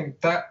yeah, I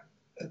think that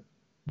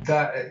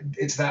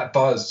it's that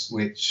buzz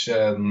which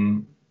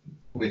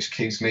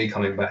keeps me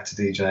coming back to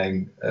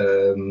DJing,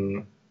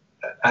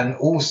 and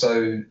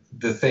also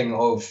the thing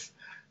of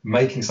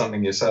making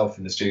something yourself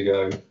in the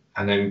studio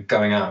and then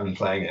going out and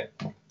playing it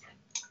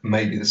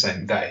maybe the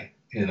same day,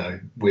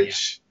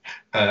 which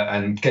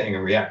and getting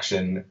a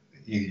reaction.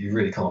 You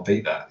really can't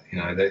beat that,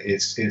 that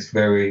it's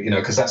very,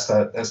 because that's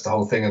the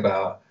whole thing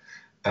about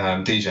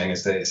DJing,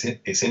 is that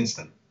it's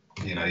instant.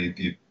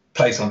 You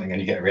play something and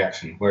you get a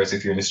reaction, whereas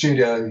if you're in the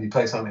studio, you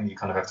play something, you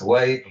kind of have to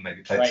wait or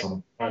maybe play it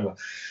to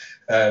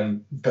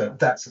someone. But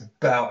that's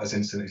about as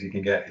instant as you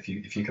can get if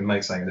you can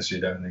make something in the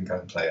studio and then go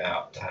and play it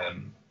out.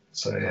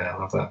 So yeah, I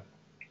love that.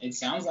 It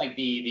sounds like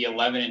the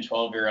 11 and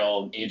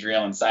 12-year-old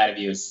Adriel inside of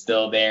you is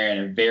still there in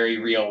a very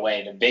real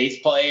way. The bass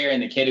player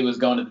and the kid who was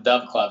going to the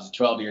Dove Clubs at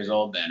 12 years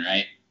old then,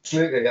 right?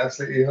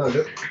 Absolutely.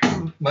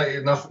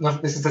 Mate,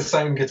 this is the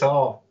same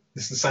guitar.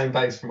 This is the same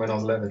bass from when I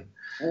was 11.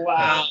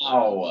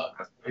 Wow.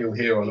 You'll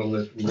hear on all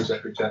the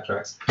Jet Big Jack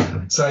tracks.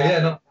 So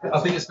yeah, I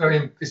think it's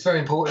very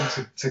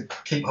important to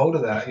keep hold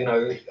of that.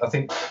 I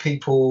think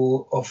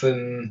people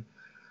often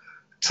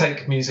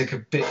take music a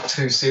bit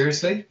too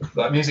seriously.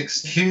 Like,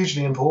 music's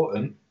hugely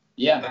important.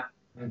 Yeah.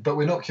 But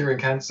we're not curing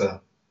cancer.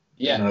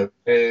 Yeah.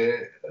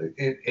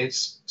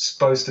 It's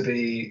supposed to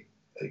be.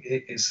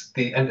 It's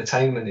the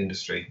entertainment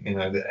industry.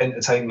 The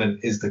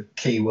entertainment is the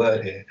key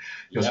word here.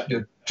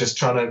 You're just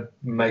trying to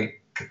make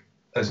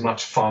as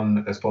much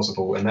fun as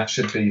possible, and that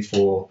should be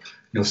for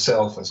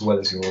yourself as well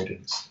as your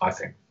audience, I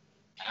think.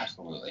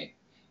 Absolutely.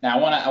 Now,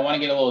 I want to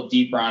get a little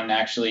deeper on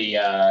actually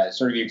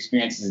sort of your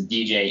experience as a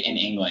DJ in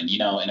England.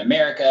 In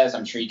America, as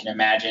I'm sure you can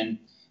imagine,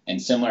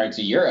 and similar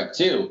to Europe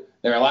too,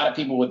 there are a lot of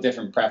people with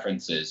different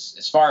preferences.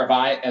 As far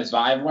as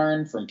I've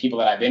learned from people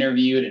that I've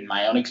interviewed and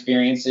my own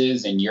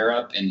experiences in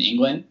Europe and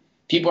England,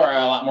 people are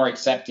a lot more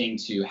accepting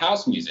to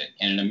house music.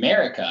 And in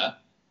America,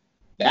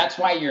 that's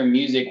why your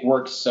music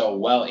works so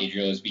well,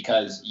 Adriel, is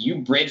because you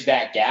bridge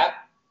that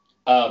gap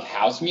of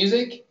house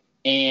music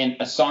and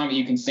a song that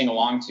you can sing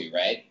along to,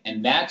 right?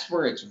 And that's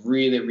where it's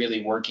really,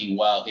 really working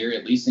well here,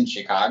 at least in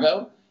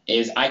Chicago,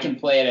 is I can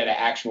play it at an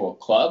actual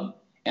club,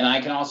 and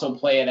I can also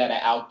play it at an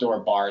outdoor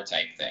bar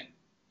type thing.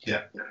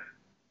 Yeah.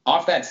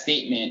 Off that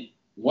statement,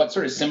 what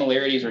sort of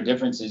similarities or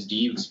differences do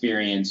you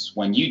experience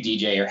when you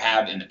DJ or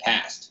have in the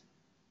past?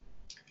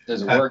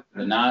 Does it work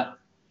or not?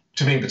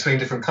 Do you mean between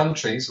different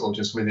countries or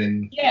just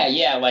within?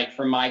 Yeah. Like,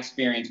 from my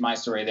experience, my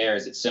story there,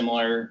 is it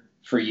similar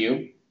for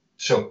you?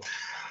 Sure.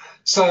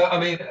 So, I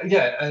mean,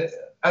 yeah,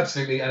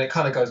 absolutely. And it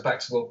kind of goes back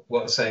to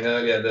what I was saying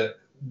earlier, that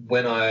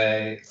when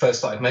I first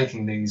started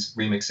making these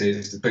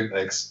remixes, the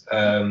bootlegs,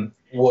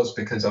 was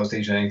because I was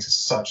DJing to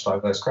such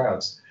diverse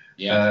crowds.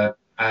 Yeah.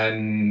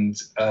 And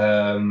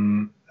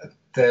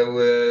there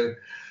were,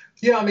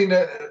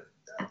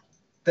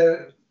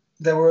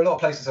 there were a lot of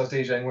places I was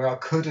DJing where I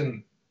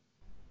couldn't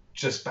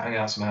just bang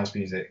out some house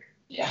music,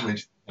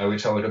 which I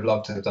would have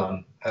loved to have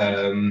done.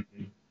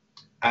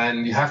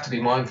 And you have to be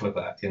mindful of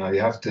that.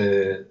 You have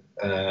to,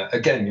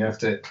 again, you have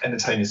to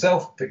entertain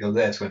yourself, but you're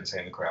there to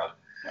entertain the crowd.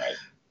 Right.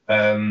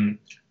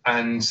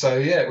 And so,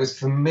 yeah, it was,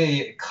 for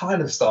me, it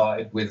kind of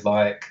started with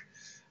like,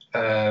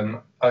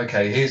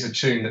 okay, here's a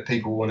tune that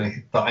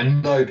I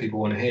know people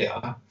want to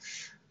hear.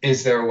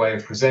 Is there a way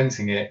of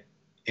presenting it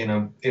in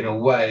a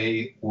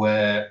way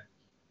where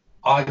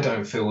I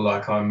don't feel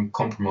like I'm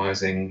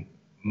compromising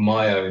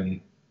my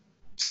own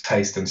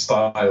taste and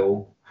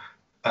style,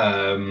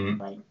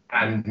 Right.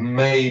 and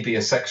maybe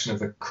a section of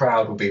the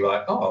crowd will be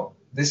like, oh,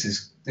 this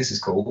is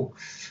cool,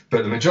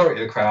 but the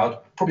majority of the crowd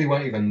probably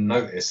won't even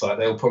notice. Like,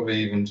 they'll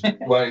probably even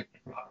won't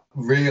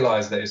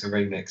realize that it's a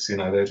remix.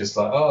 They're just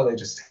like, oh, they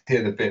just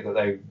hear the bit that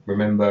they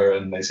remember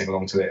and they sing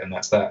along to it, and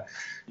that's that.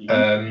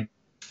 Mm-hmm.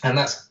 And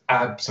that's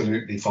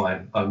absolutely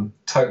fine. I'm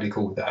totally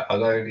cool with that. I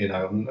don't,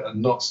 I'm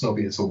not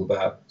snobby at all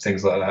about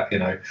things like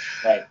that.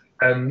 Right.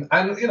 And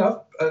I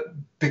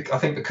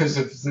think because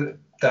of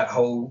that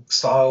whole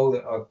style,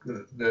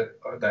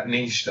 that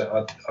niche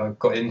that I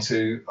got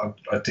into,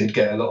 I did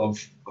get a lot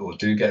of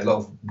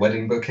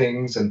wedding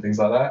bookings and things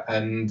like that,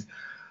 and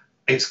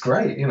it's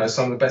great.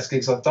 Some of the best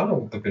gigs I've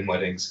done have been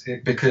weddings,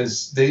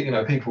 because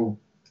people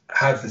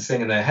have this thing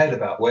in their head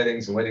about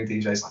weddings and wedding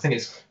DJs. I think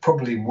it's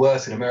probably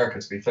worse in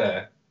America, to be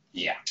fair.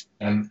 Yeah.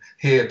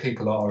 Here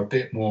people are a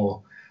bit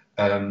more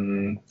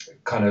kind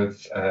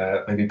of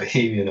maybe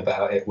bohemian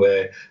about it,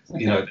 where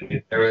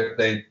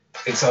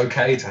it's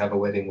okay to have a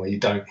wedding where you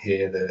don't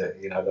hear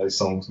those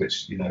songs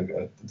which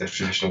are the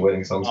traditional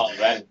wedding songs. Oh,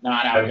 that's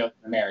not how it goes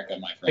in America,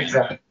 my friend.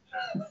 Exactly.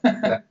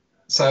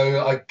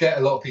 So I get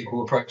a lot of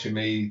people approaching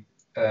me,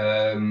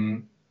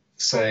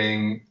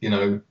 saying,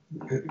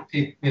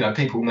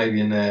 people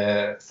maybe in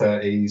their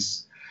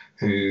 30s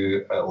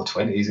who or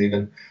 20s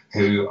even,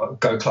 who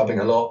go clubbing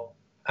a lot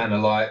and are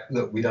like,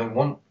 look, we don't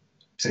want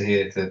to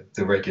hear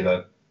the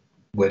regular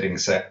wedding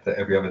set that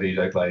every other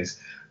DJ plays.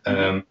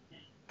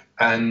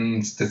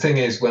 And the thing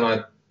is, when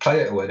I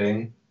play at a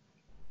wedding,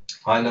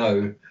 I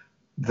know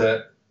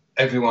that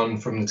everyone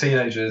from the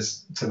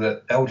teenagers to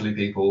the elderly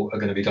people are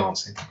going to be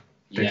dancing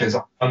because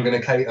I'm going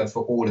to cater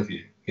for all of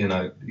you.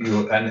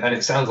 And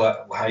it sounds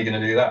like, well, how are you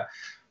going to do that?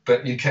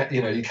 But you can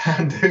do it.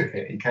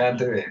 You can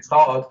do it. It's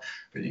hard,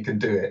 but you can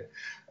do it.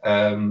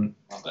 And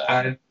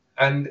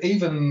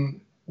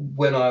even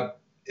when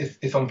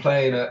if I'm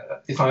playing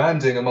if I am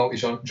doing a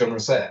multi-genre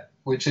set,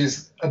 which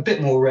is a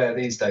bit more rare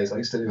these days. I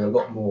used to do a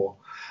lot more,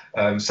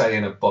 say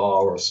in a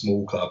bar or a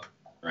small club.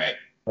 Right.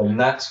 And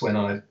that's when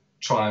I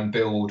try and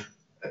build.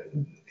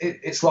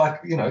 It's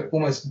like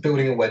almost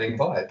building a wedding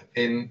vibe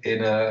in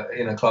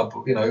a club.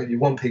 You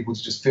want people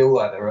to just feel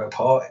like they're at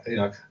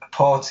a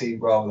party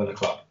rather than a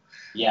club.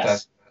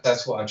 Yes.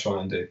 That's what I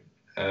try and do.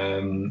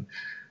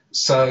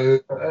 So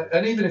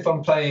and even if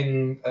I'm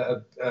playing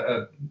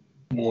a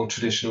more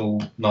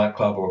traditional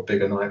nightclub or a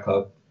bigger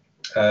nightclub,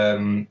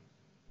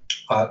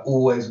 I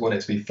always want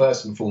it to be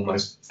first and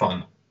foremost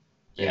fun.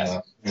 Yes.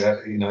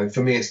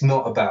 For me, it's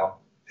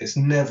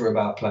never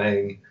about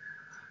playing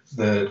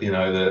the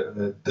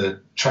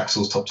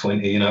Traxsource Top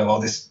 20.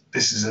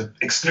 This is an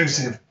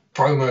exclusive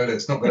promo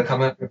that's not going to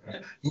come out.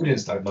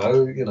 Audience don't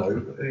know.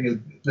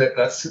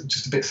 That's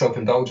just a bit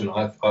self-indulgent.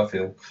 I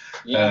feel.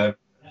 Yeah.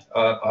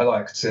 I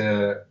like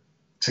to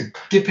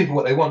give people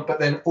what they want, but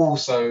then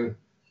also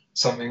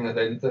something that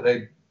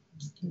they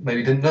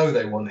maybe didn't know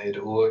they wanted,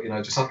 or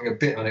just something a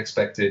bit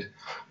unexpected.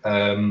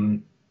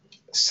 You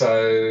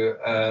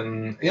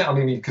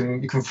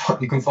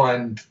can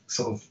find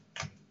sort of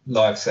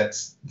live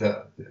sets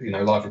that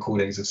live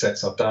recordings of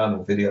sets I've done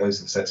or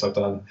videos of sets I've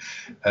done,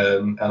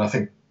 and I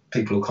think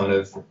people will kind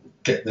of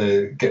get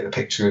the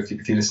picture if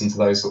you listen to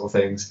those sort of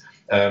things.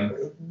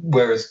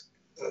 Whereas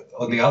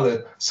on the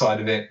other side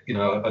of it,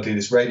 I do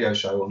this radio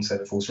show on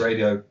Centre Force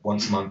Radio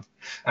once a month,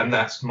 and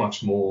that's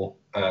much more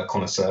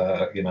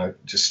connoisseur,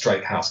 just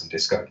straight house and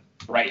disco.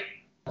 Right.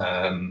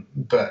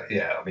 But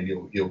yeah, I mean,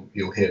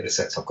 you'll hear the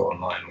sets I've got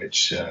online,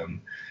 which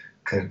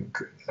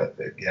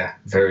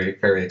very,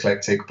 very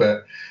eclectic.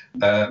 But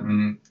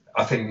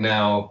I think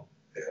now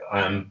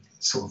I'm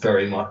sort of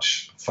very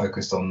much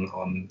focused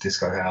on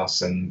disco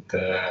house and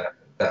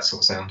that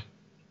sort of sound.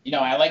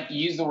 I like to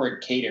use the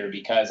word cater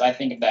because I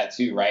think of that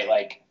too, right?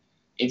 Like,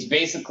 it's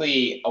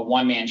basically a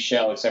one-man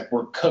show, except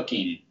we're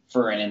cooking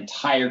for an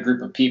entire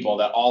group of people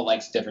that all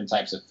likes different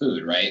types of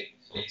food, right?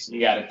 So you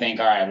got to think,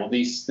 all right, well,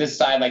 this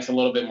side likes a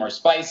little bit more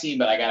spicy,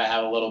 but I got to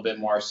have a little bit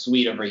more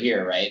sweet over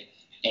here, right?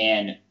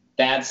 And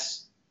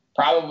that's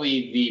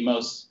probably the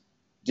most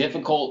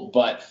difficult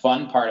but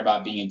fun part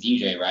about being a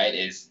DJ, right?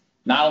 Is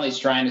not only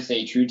trying to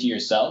stay true to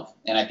yourself,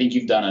 and I think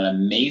you've done an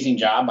amazing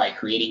job by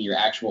creating your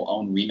actual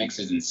own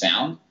remixes and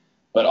sound,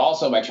 but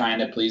also by trying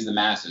to please the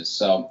masses.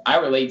 So I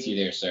relate to you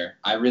there, sir.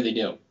 I really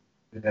do.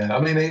 Yeah, I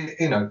mean,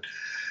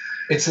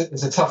 it's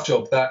a tough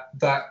job.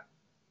 That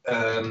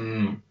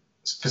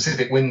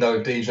specific window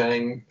of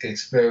DJing,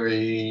 it's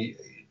very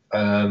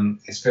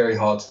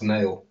hard to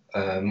nail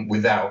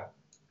without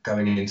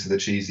going into the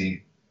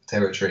cheesy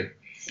territory.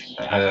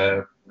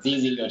 It's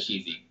easy to go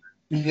cheesy.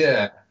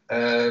 Yeah.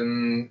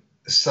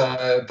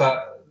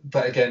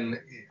 But again,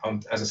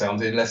 as I say, I'm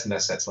doing less and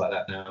less sets like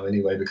that now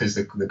anyway, because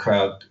the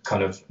crowd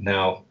kind of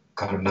know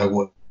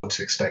what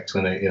to expect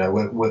when they,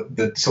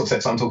 the sort of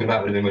sets I'm talking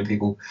about would have been when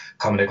people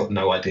come and they've got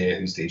no idea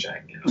who's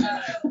DJing.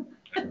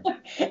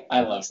 I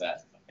love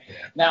that. Yeah.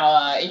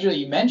 Now, Adriel,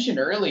 you mentioned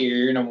earlier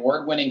you're an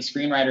award-winning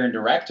screenwriter and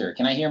director.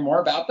 Can I hear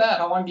more about that?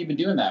 How long have you been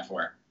doing that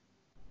for?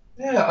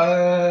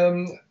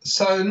 Yeah,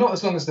 so not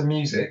as long as the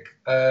music.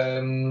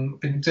 Been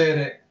doing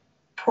it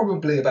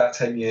probably about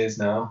 10 years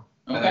now.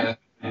 Okay.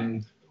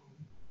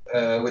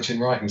 Which in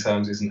writing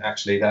terms isn't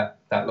actually that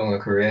long a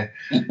career.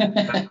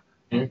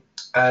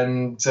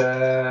 And it's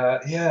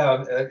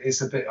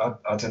a bit,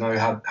 I don't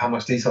know how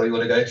much detail you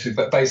want to go into,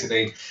 but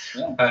basically,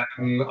 I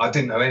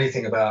didn't know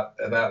anything about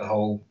the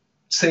whole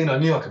scene. I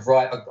knew I could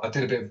write. I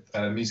did a bit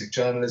of music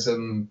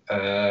journalism.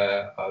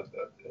 I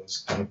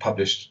was kind of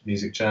published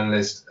music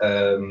journalist,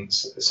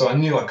 so I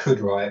knew I could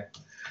write.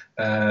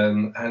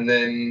 And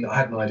then I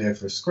had an idea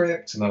for a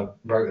script, and I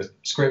wrote a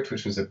script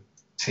which was a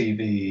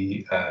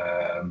TV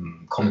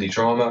comedy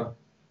drama.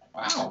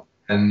 Wow.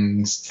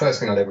 And first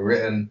thing I'd ever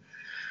written,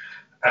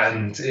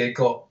 and it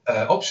got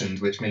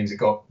optioned, which means it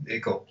got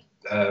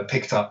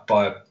picked up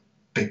by a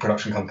big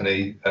production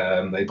company.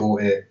 They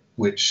bought it,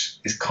 which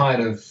is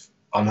kind of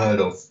unheard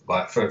of,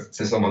 like for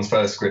someone's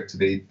first script to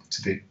be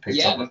picked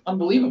up. Yeah,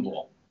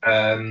 unbelievable.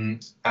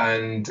 And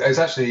it was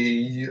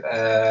actually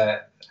an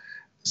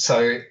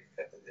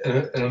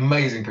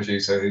amazing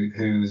producer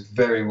who's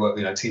very well,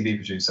 TV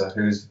producer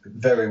who's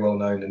very well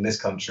known in this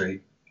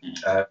country,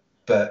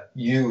 but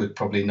you would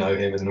probably know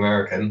him as an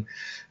American.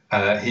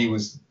 He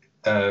was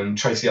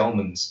Tracy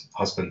Ullman's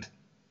husband.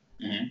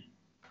 Mm-hmm.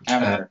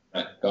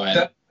 Go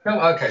ahead.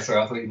 Okay,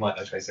 sorry, I thought you might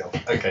know Tracy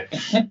Ullman. Okay.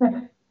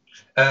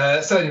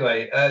 So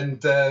anyway,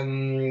 and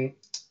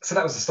so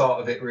that was the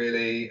start of it,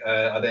 really.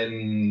 I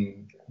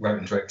then wrote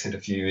and directed a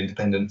few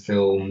independent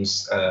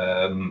films,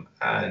 and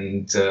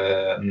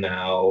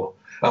now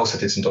I also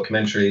did some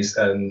documentaries,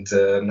 and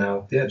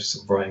now, just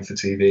sort of writing for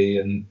TV,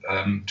 and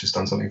just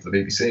done something for the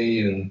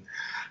BBC, and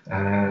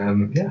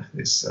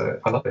it's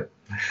I love it.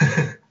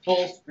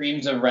 Full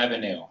streams of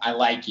revenue. I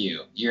like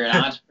you. You're an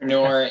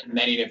entrepreneur in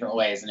many different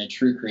ways and a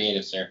true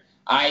creative, sir.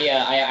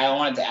 I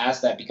wanted to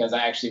ask that because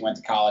I actually went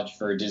to college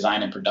for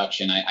design and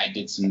production. I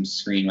did some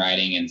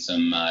screenwriting and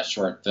some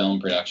short film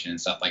production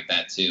and stuff like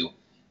that too.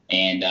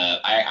 And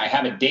I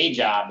have a day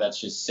job that's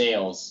just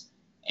sales,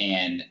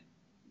 and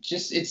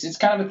just it's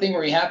kind of a thing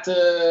where you have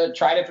to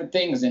try different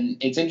things. And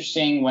it's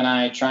interesting when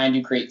I try and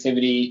do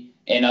creativity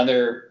in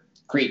other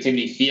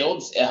creativity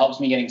fields, it helps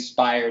me get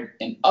inspired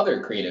in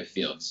other creative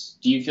fields.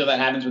 Do you feel that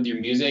happens with your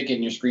music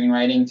and your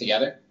screenwriting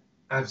together?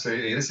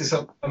 Absolutely. This is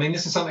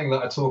something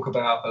that I talk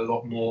about a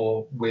lot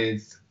more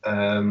with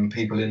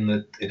people in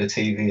the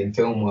TV and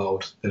film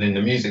world than in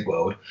the music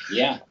world.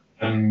 Yeah.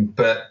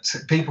 But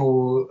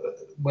people,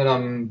 when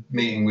I'm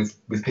meeting with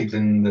people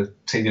in the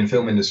TV and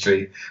film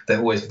industry, they're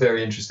always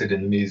very interested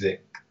in the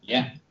music.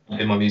 Yeah.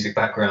 In my music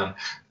background,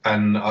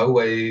 and I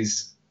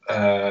always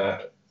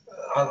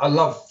I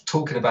love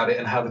talking about it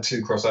and how the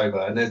two cross over.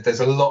 And there's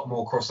a lot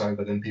more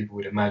crossover than people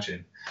would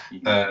imagine.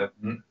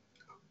 Mm-hmm.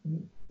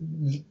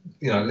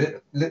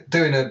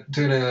 Doing a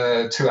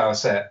 2-hour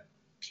set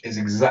is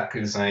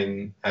exactly the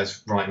same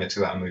as writing a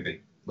 2-hour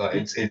movie.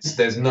 Like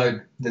there's no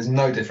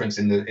difference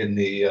in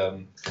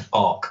the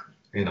arc.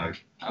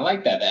 I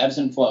like that. The ebbs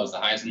and flows, the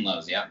highs and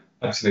lows. Yeah.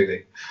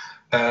 Absolutely.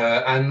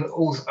 And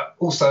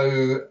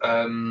also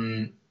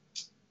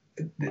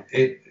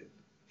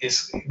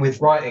it's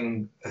with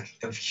writing,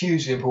 a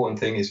hugely important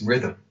thing is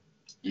rhythm.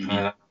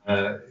 Mm-hmm.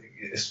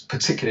 It's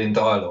particularly in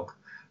dialogue.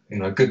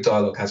 Good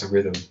dialogue has a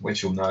rhythm,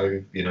 which you'll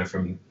know,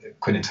 from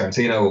Quentin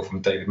Tarantino or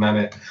from David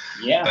Mamet.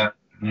 Yeah.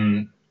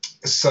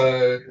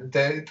 So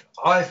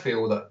I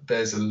feel that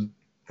there's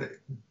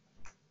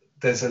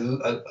a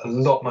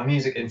lot. My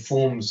music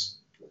informs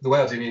the way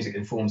I do music,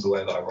 informs the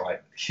way that I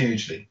write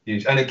hugely.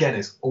 And again,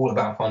 it's all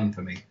about fun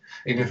for me.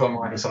 Even if I'm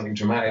writing something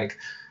dramatic,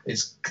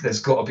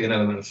 there's got to be an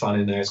element of fun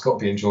in there. It's got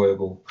to be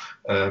enjoyable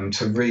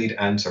to read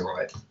and to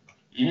write.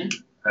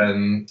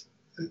 Mm-hmm.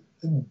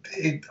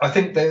 I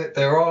think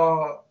there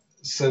are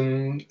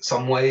some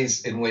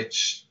ways in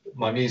which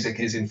my music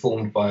is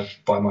informed by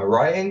my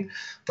writing,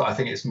 but I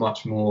think it's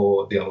much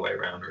more the other way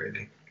around,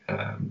 really.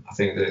 I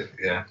think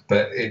that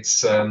but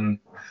it's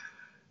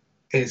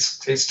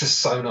just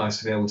so nice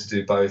to be able to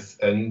do both.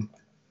 And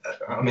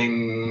I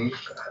mean,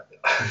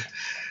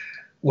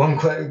 one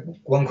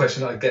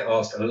question I get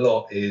asked a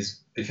lot is,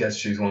 if you had to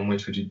choose one,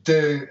 which would you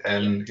do?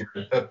 And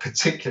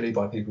particularly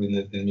by people in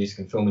the music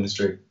and film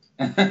industry.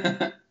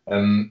 I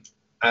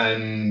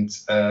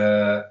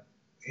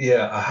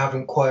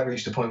haven't quite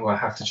reached a point where I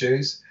have to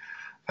choose,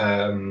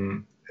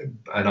 and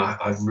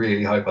I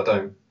really hope I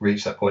don't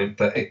reach that point.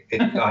 But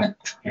I'm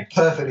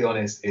perfectly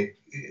honest,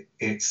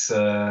 it's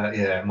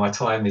my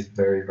time is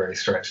very, very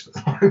stretched at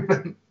the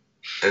moment.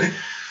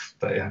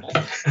 But yeah,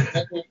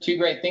 two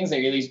great things that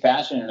you're at least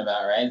passionate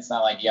about, right? It's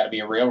not like you got to be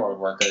a railroad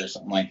worker or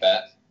something like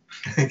that.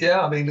 Yeah,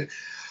 I mean,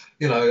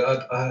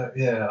 I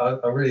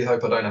really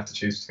hope I don't have to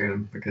choose between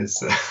them,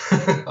 because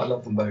I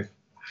love them both.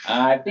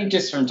 I think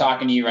just from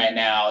talking to you right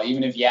now,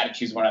 even if you had to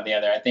choose one or the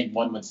other, I think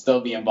one would still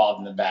be involved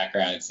in the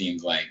background, it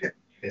seems like.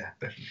 Yeah,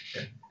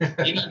 definitely.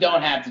 Maybe you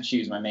don't have to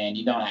choose, my man.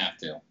 You don't have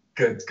to.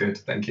 Good.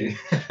 Thank you.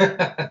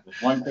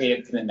 One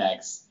creative to the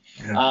next.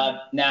 Yeah.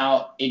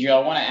 Now, Adriel,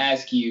 I want to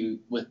ask you,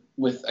 with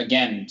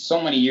again, so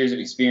many years of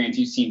experience,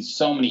 you've seen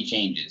so many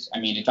changes. I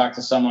mean, to talk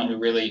to someone who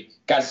really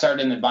got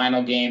started in the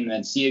vinyl game and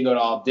then see it go to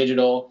all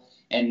digital,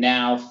 and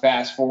now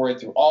fast forward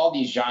through all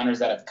these genres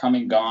that have come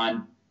and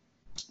gone.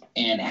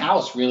 And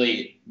house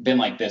really been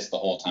like this the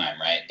whole time,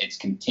 right? It's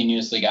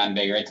continuously gotten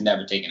bigger. It's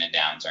never taken a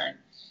downturn.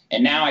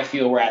 And now I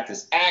feel we're at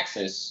this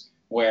axis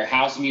where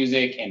house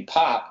music and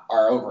pop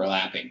are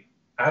overlapping.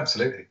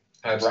 Absolutely.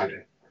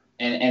 Right.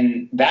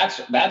 And that's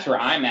where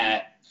I'm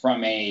at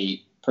from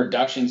a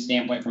production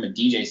standpoint, from a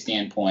DJ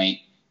standpoint,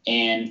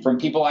 and from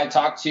people I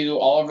talk to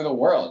all over the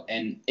world.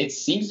 And it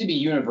seems to be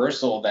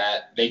universal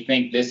that they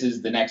think this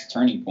is the next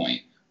turning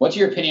point. What's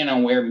your opinion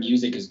on where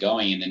music is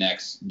going in the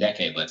next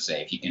decade, let's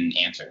say, if you can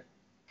answer?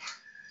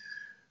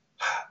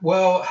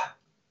 Well,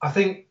 I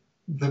think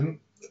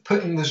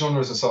putting the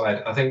genres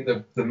aside, I think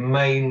the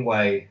main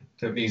way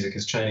that music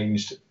has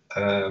changed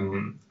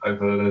over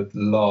the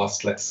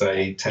last, let's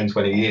say, 10,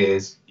 20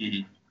 years,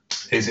 mm-hmm.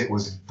 is it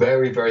was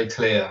very, very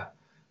clear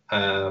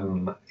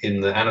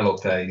in the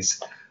analog days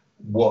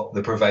what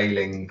the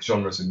prevailing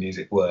genres of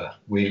music were.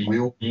 We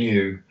all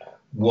knew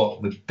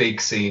what the big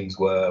scenes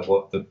were,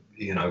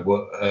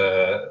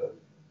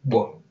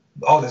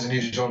 there's a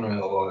new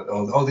genre,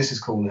 or this is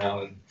cool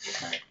now,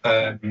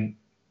 and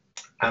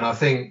I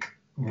think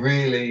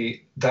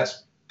really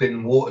that's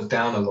been watered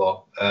down a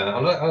lot.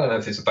 I don't know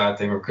if it's a bad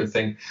thing or a good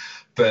thing,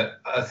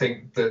 but I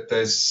think that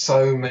there's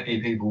so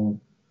many people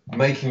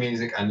making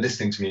music and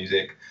listening to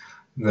music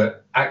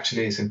that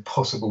actually it's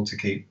impossible to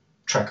keep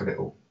track of it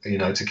all,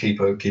 to keep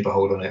a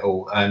hold on it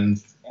all,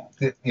 and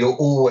you're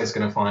always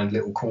going to find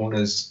little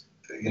corners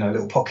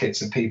little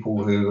pockets of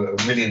people who are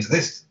really into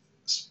this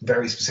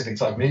very specific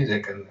type of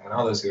music, and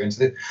others who are into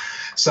this.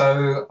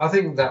 So I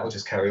think that will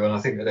just carry on. I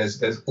think that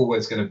there's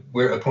always going to,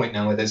 we're at a point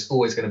now where there's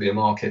always going to be a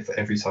market for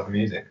every type of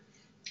music.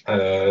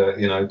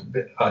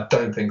 I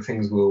don't think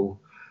things will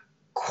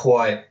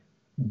quite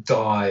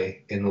die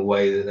in the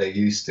way that they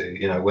used to.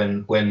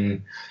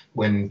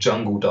 When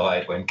jungle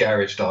died, when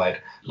garage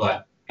died,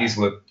 like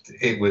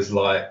it was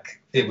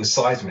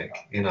seismic.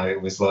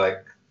 It was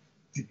like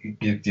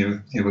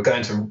you were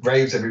going to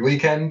raves every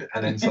weekend,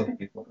 and then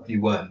suddenly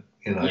you weren't.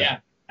 Yeah.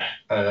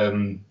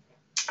 And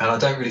I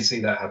don't really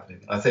see that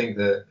happening. I think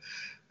that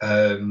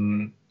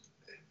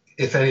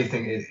if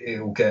anything,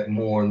 it will get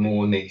more and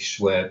more niche,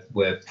 where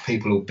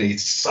people will be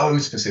so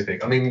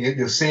specific. I mean,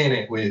 you're seeing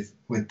it with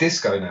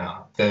disco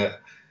now, that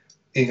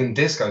even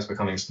disco is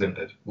becoming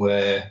splintered,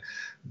 where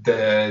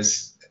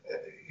there's,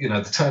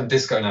 the term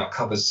disco now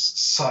covers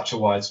such a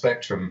wide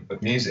spectrum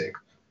of music,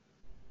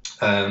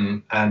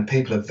 and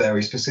people are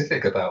very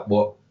specific about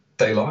what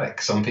they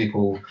like. Some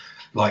people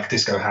like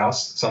disco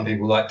house, some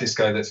people like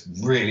disco that's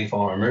really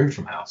far removed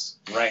from house.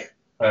 Right.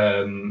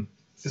 But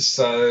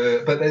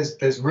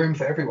there's room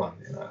for everyone,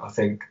 I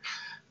think.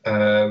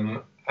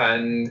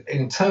 And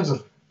in terms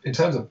of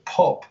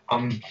pop,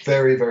 I'm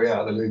very, very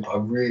out of the loop. I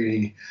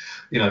really,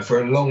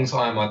 for a long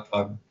time,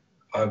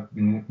 I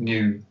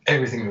knew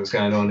everything that was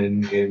going on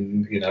in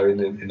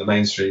the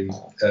mainstream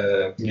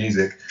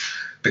music,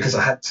 because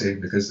I had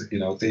to, because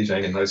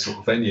DJing in those sort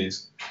of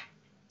venues.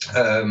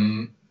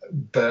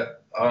 But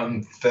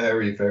I'm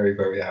very, very,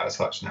 very out of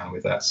touch now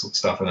with that sort of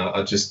stuff, and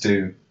I just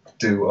do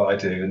what I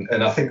do,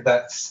 and I think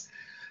that's.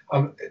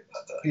 I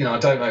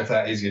don't know if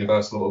that is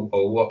universal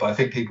or what, but I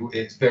think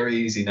it's very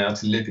easy now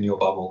to live in your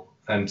bubble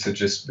and to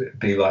just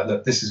be like,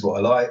 look, this is what I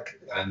like,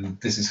 and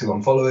this is who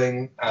I'm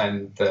following,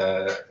 and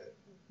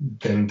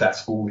then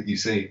that's all that you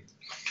see.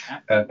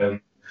 And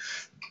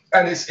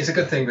it's a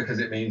good thing, because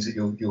it means that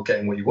you're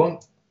getting what you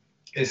want.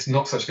 It's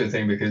not such a good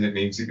thing because it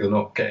means that you're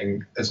not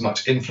getting as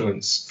much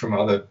influence from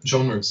other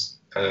genres.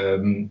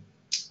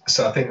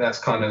 So I think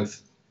that's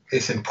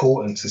it's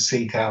important to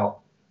seek out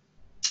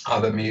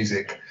other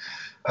music.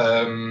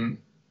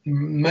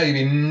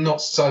 Maybe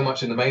not so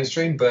much in the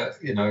mainstream, but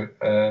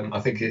I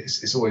think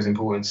it's always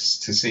important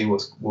to see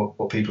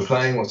what people are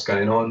playing, what's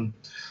going on,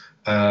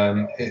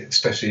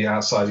 especially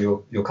outside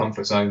your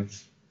comfort zone.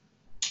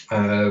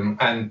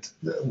 And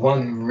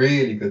one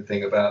really good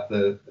thing about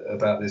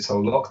this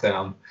whole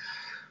lockdown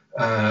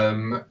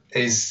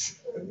is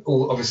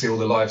obviously all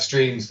the live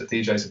streams that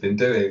DJs have been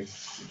doing.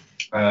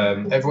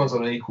 Everyone's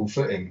on an equal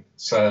footing.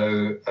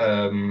 So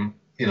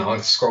I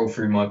scroll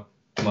through my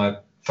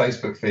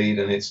Facebook feed,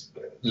 and it's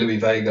Louis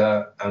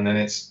Vega, and then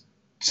it's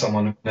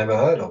someone I've never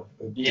heard of.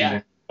 Yeah.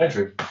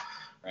 Bedroom.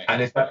 Right.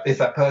 And if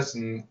that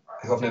person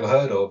who I've never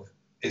heard of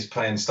is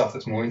playing stuff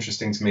that's more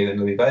interesting to me than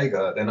Louis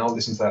Vega, then I'll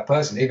listen to that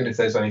person. Even if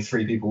there's only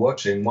 3 people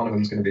watching, one of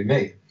them's going to be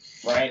me.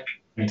 Right.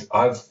 And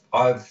I've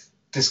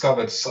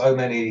discovered so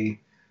many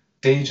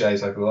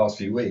DJs over the last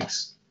few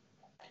weeks,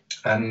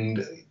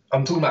 and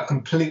I'm talking about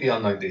completely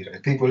unknown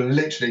DJs. People are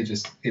literally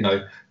just,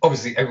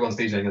 obviously everyone's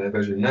DJing in their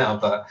bedroom now,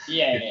 but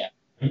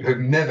who've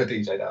never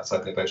DJed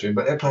outside their bedroom,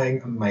 but they're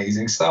playing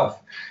amazing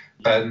stuff.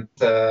 And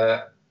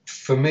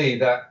for me,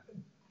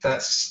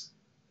 that's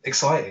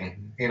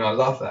exciting. I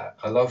love that.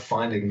 I love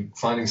finding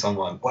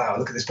someone. Wow,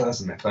 look at this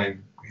person. They're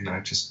playing,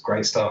 just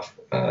great stuff.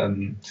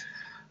 And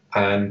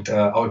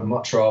I would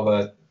much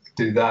rather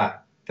do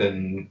that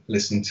than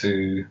listen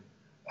to,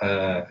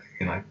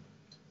 not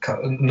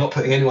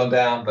putting anyone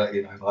down, but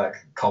like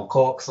Carl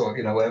Cox or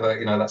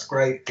whatever. That's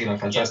great.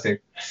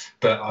 Fantastic.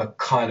 But I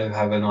kind of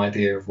have an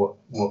idea of what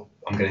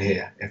I'm going to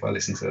hear if I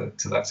listen to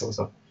that sort of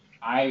stuff.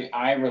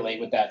 I relate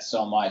with that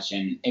so much.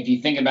 And if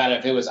you think about it,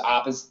 if it was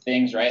opposite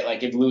things, right?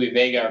 Like if Louis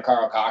Vega or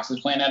Carl Cox was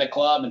playing at a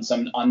club and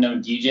some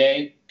unknown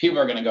DJ, people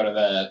are going to go to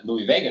the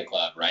Louis Vega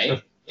club,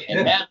 right?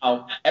 And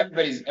now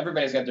everybody's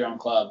got their own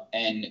club.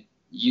 And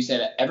you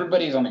said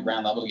everybody's on the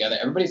ground level together.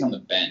 Everybody's on the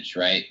bench,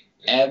 right?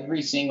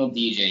 Every single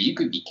DJ. You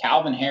could be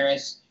Calvin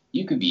Harris.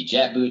 You could be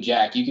Jet Blue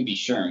Jack. You could be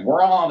Sherm.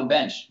 We're all on the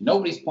bench.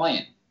 Nobody's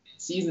playing.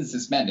 Season's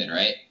suspended,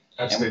 right?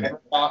 Absolutely. And whenever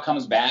it all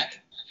comes back,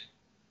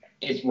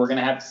 we're going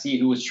to have to see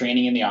who was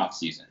training in the off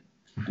season.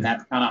 And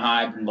that's kind of how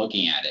I've been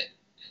looking at it.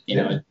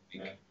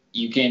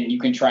 You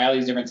can try all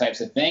these different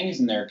types of things,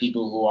 and there are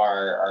people who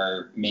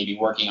are maybe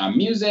working on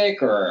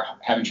music or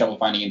having trouble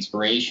finding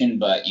inspiration,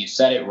 but you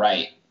said it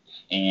right.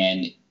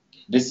 And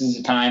this is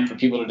a time for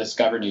people to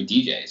discover new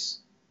DJs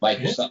like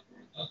yourself.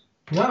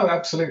 No,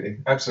 absolutely.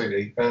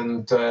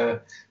 And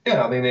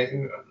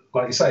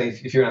like you say,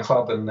 if you're in a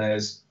club and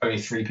there's only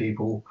 3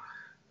 people,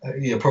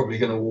 you're probably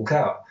going to walk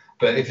out.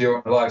 But if you're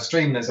on a live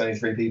stream, there's only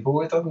 3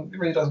 people. It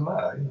really doesn't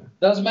matter.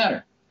 Doesn't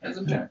matter. I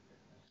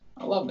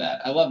love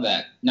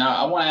that. Now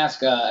I want to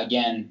ask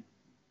again,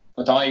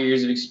 with all your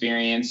years of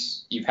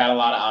experience, you've had a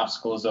lot of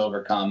obstacles to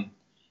overcome.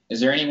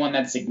 Is there anyone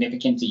that's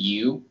significant to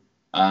you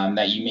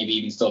that you maybe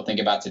even still think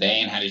about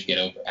today, and how did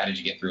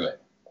you get through it?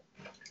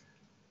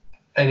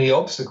 Any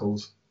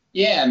obstacles?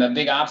 Yeah, and the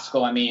big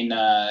obstacle. I mean,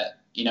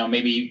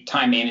 maybe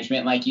time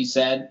management, like you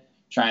said,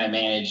 trying to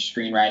manage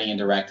screenwriting and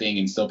directing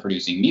and still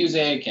producing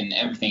music and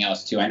everything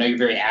else too. I know you're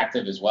very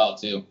active as well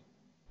too.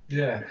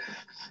 Yeah.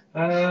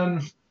 Yeah,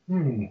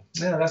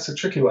 that's a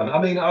tricky one.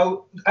 I mean, I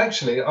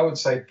would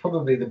say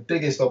probably the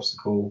biggest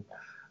obstacle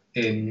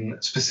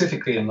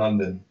specifically in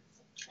London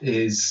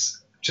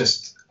is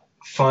just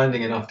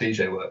finding enough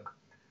DJ work.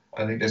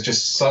 I think there's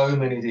just so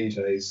many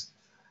DJs,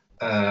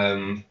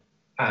 and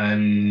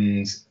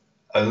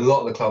a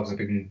lot of the clubs have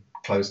been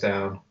closed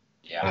down.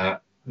 Yeah.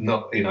 I'm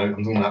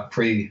talking about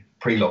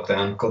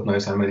pre-lockdown. God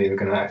knows how many are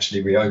going to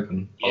actually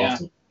reopen. Yeah.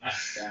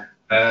 After.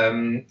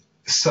 Yeah.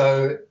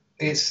 So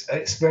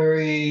it's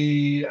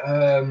very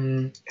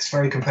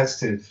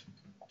competitive,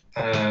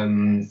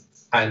 and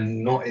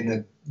not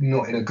in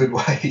a good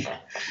way.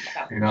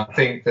 I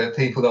think that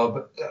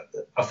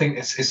I think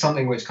it's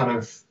something which kind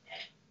of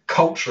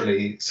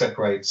culturally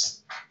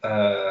separates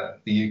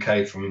the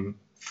UK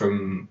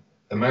from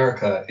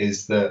America,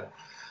 is that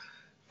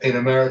in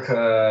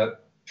America,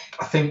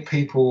 I think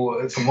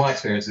people, from my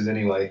experiences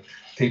anyway,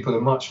 people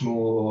are much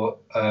more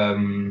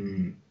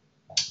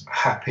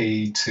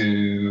happy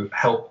to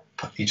help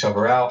each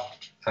other out,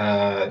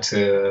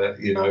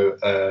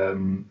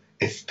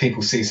 if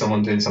people see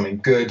someone doing something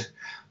good,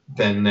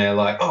 then they're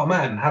like, oh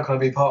man, how can I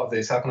be part of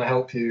this? How can I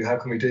help you? How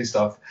can we do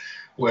stuff?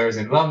 Whereas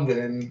in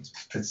London,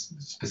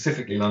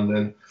 specifically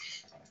London,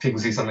 people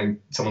see someone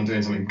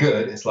doing something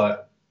good, it's like,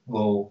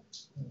 well,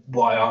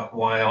 why aren't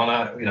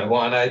I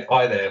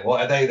there?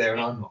 Why are they there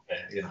and I'm not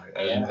there?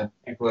 And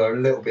people are a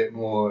little bit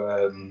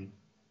more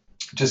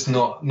just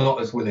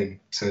not as willing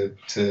to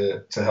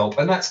help,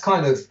 and that's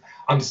kind of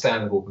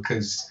understandable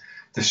because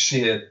the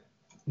sheer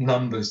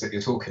numbers that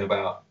you're talking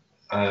about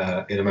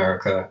in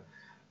America,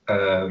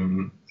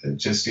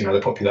 just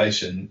the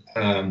population,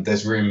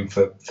 there's room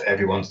for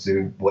everyone to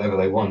do whatever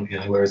they want,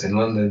 whereas in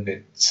London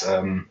it's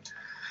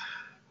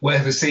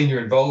whatever scene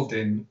you're involved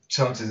in,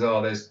 chances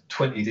are there's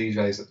 20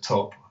 DJs at the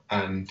top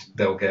and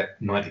they'll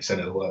get 90%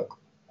 of the work.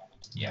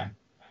 Yeah,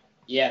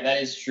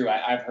 that is true.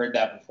 I've heard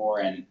that before,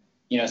 and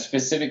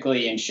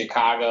specifically in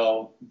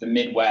Chicago, the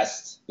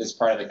Midwest, this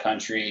part of the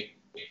country,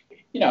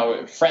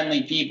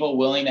 friendly people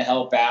willing to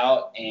help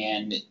out,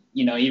 and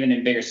even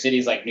in bigger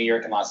cities like New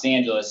York and Los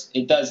Angeles,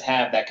 it does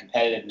have that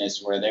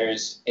competitiveness where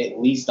there's at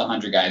least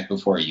 100 guys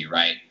before you,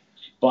 right?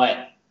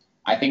 But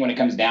I think when it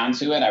comes down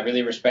to it, I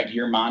really respect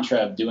your mantra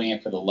of doing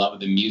it for the love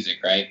of the music,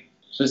 right?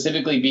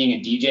 Specifically, being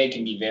a DJ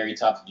can be very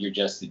tough if you're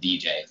just a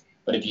DJ.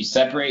 But if you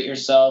separate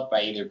yourself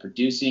by either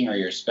producing or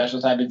you're a special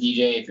type of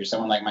DJ, if you're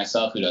someone like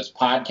myself who does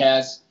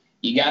podcasts,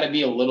 you got to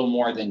be a little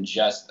more than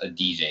just a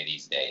DJ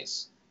these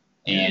days.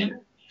 And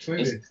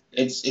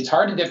it's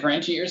hard to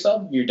differentiate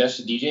yourself if you're just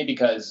a DJ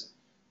because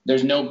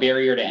there's no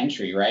barrier to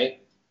entry, right?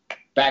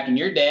 Back in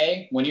your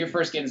day, when you're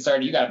first getting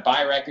started, you got to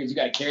buy records, you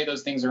got to carry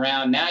those things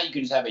around. Now you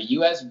can just have a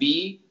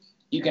USB.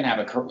 You can have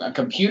a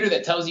computer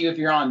that tells you if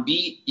you're on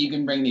beat. You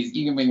can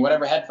bring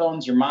whatever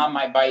headphones your mom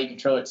might buy you a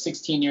controller at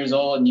 16 years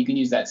old, and you can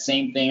use that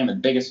same thing on the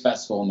biggest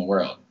festival in the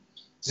world.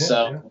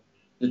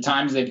 The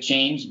times they've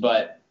changed,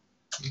 but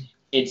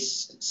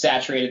it's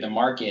saturated the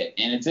market,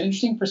 and it's an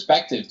interesting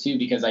perspective too,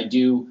 because I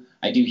do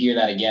hear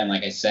that again,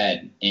 like I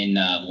said, in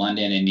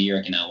London and New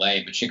York and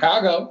LA, but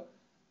Chicago,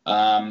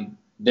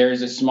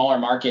 there's a smaller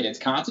market. It's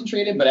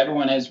concentrated, but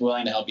everyone is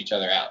willing to help each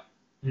other out.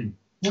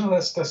 No,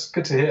 that's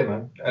good to hear,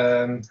 man.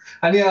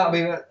 And yeah, I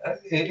mean,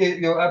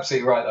 you're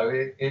absolutely right, though.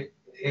 It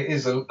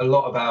is a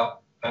lot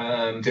about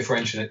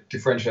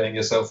differentiating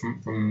yourself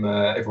from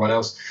everyone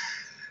else.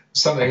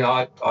 Something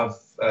I've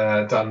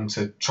done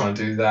to try and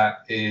do that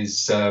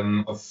is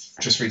I've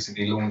just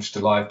recently launched a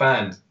live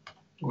band,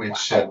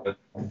 which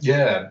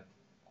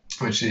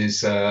which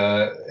is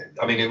I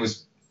mean, it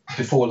was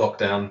before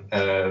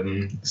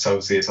lockdown, so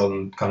obviously it's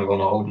on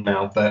hold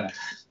now. But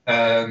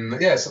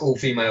it's all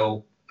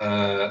female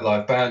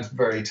live band,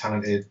 very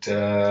talented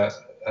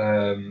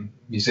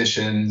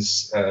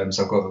musicians.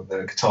 So I've got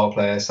a guitar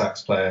player,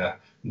 sax player,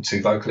 and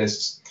 2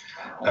 vocalists,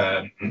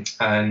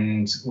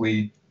 and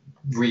we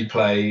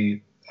replay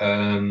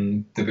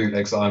the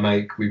bootlegs that I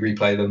make. We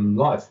replay them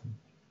live.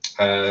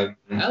 If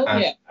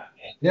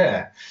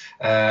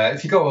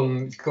you go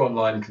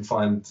online, you can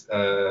find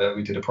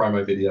we did a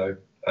promo video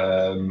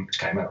which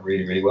came out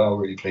really, really well.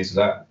 Really pleased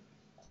with that.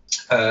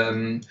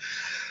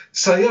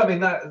 So yeah, I mean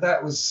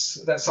that's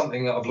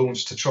something that I've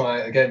launched to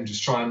try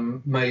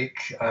and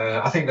make.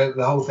 I think that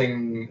the whole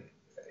thing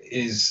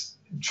is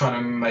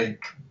trying to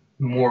make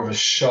more of a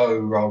show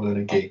rather than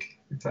a gig,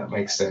 if that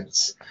makes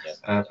sense.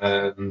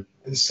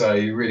 So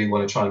you really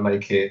want to try and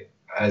make it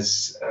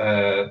as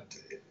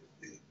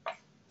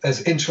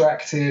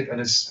interactive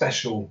and as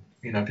special.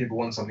 People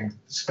want something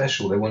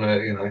special. They want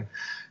to,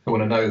 they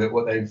want to know that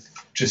what they've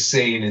just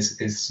seen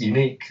is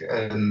unique,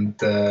 and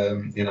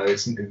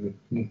it's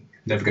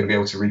never going to be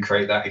able to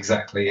recreate that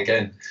exactly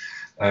again.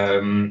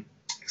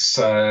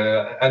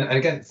 So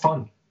again,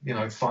 fun.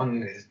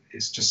 Fun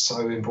is just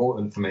so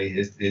important for me.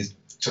 Is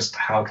just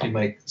how can you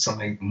make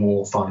something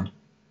more fun?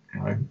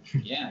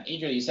 Yeah,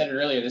 Adriel, you said it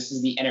earlier. This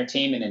is the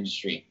entertainment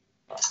industry.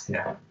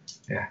 Yeah,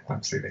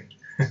 absolutely.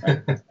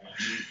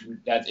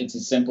 It's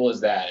as simple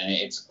as that, and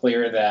it's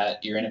clear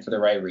that you're in it for the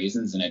right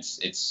reasons, and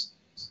it's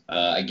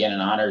again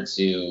an honor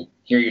to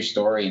hear your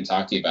story and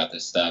talk to you about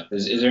this stuff.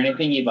 Is there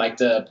anything you'd like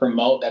to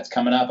promote that's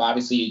coming up?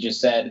 Obviously, you just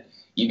said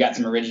you got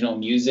some original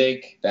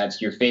music.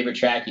 That's your favorite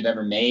track you've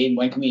ever made.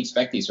 When can we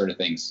expect these sort of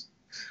things?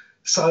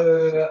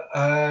 So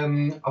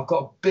I've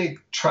got a big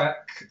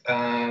track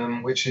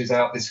which is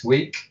out this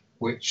week,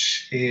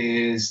 which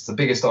is the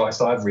biggest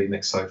artist I've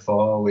remixed so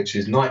far, which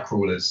is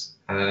Nightcrawlers,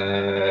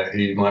 who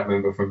you might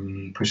remember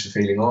from Push the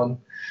Feeling On.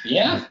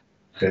 Yeah.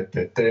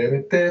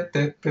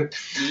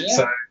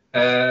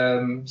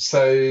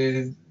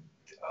 So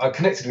I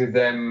connected with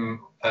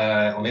them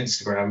on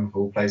Instagram, of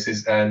all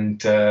places, and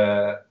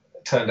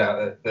turned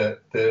out that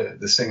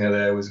the singer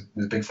there was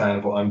a big fan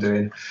of what I'm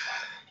doing.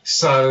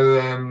 So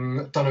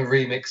done a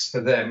remix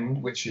for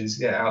them, which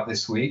is out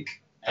this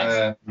week,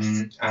 and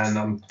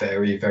I'm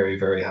very, very,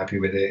 very happy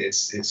with it.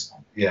 It's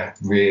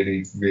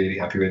really, really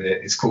happy with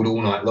it. It's called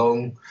All Night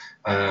Long.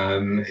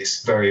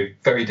 It's very,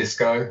 very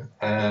disco.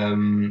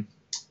 And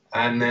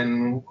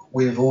then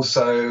we've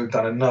also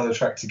done another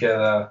track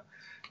together,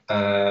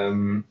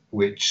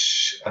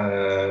 which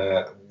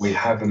we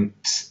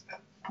haven't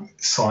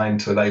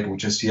signed to a label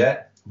just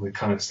yet. We're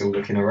kind of still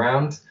looking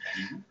around,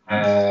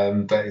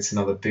 but it's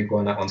another big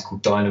one. That one's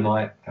called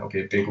Dynamite. That'll be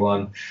a big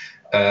one.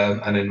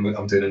 And then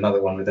I'm doing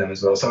another one with them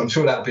as well. So I'm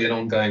sure that'll be an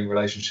ongoing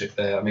relationship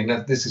there. I mean,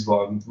 this is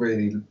what I'm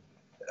really...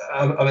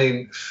 I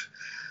mean,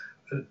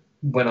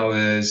 when I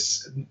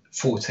was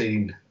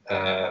 14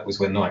 was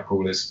when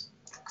Nightcrawlers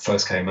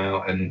first came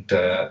out, and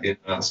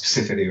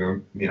specifically,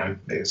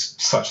 it was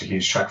such a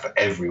huge track for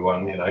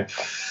everyone,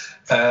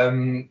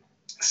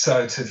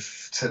 so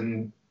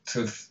to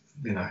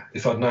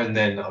if I'd known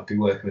then that I'd be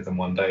working with them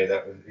one day,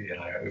 that would,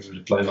 it would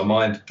have blown my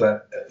mind.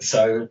 But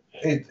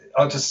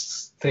I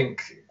just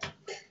think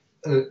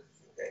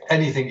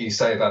anything you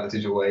say about the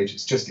digital age,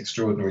 it's just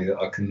extraordinary that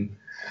I can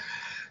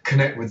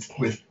connect with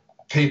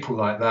people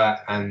like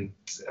that and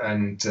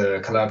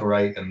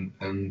collaborate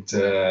and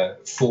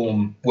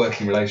form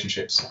working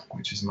relationships,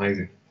 which is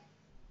amazing.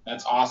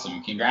 That's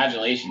awesome.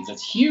 Congratulations.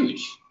 That's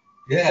huge.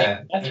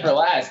 Yeah. That's for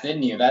last,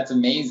 didn't you? That's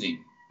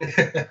amazing.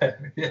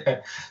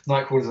 Yeah.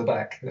 Nightcrawlers are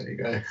back. There you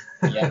go.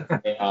 Yes,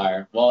 they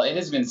are. Well, it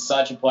has been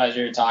such a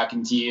pleasure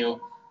talking to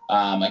you.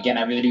 Again,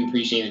 I really do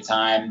appreciate the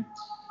time.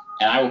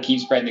 And I will keep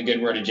spreading the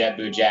good word of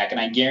JetBlue Jack. And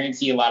I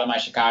guarantee a lot of my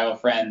Chicago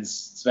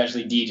friends,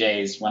 especially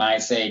DJs, when I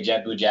say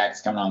JetBlue Jack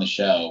is coming on the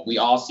show, we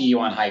all see you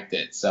on Hyped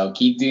It. So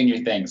keep doing your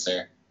thing,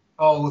 sir.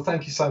 Oh, well,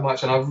 thank you so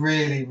much. And I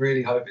really,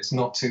 really hope it's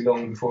not too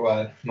long before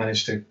I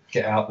manage to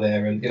get out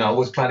there. And, I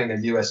was planning a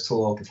US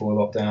tour before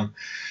lockdown.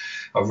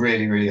 I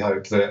really, really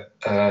hope that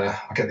I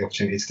get the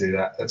opportunity to do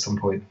that at some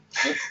point.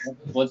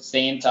 Let's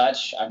stay in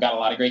touch. I've got a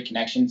lot of great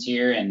connections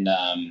here, and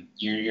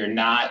you're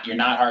not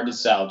hard to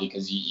sell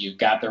because you've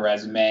got the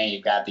resume,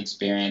 you've got the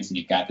experience, and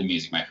you've got the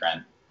music, my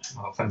friend.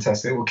 Oh,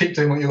 fantastic! Well, keep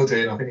doing what you're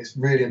doing. I think it's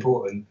really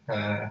important.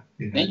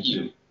 Thank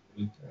you.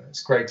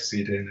 It's great to see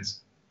you doing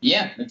this.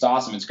 Yeah, it's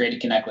awesome. It's great to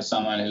connect with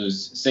someone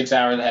who's 6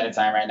 hours ahead of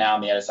time right now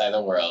on the other side of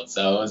the world.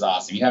 So it was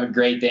awesome. You have a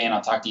great day, and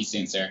I'll talk to you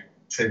soon, sir.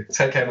 So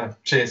take care, man.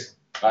 Cheers.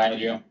 Bye,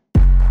 Andrew.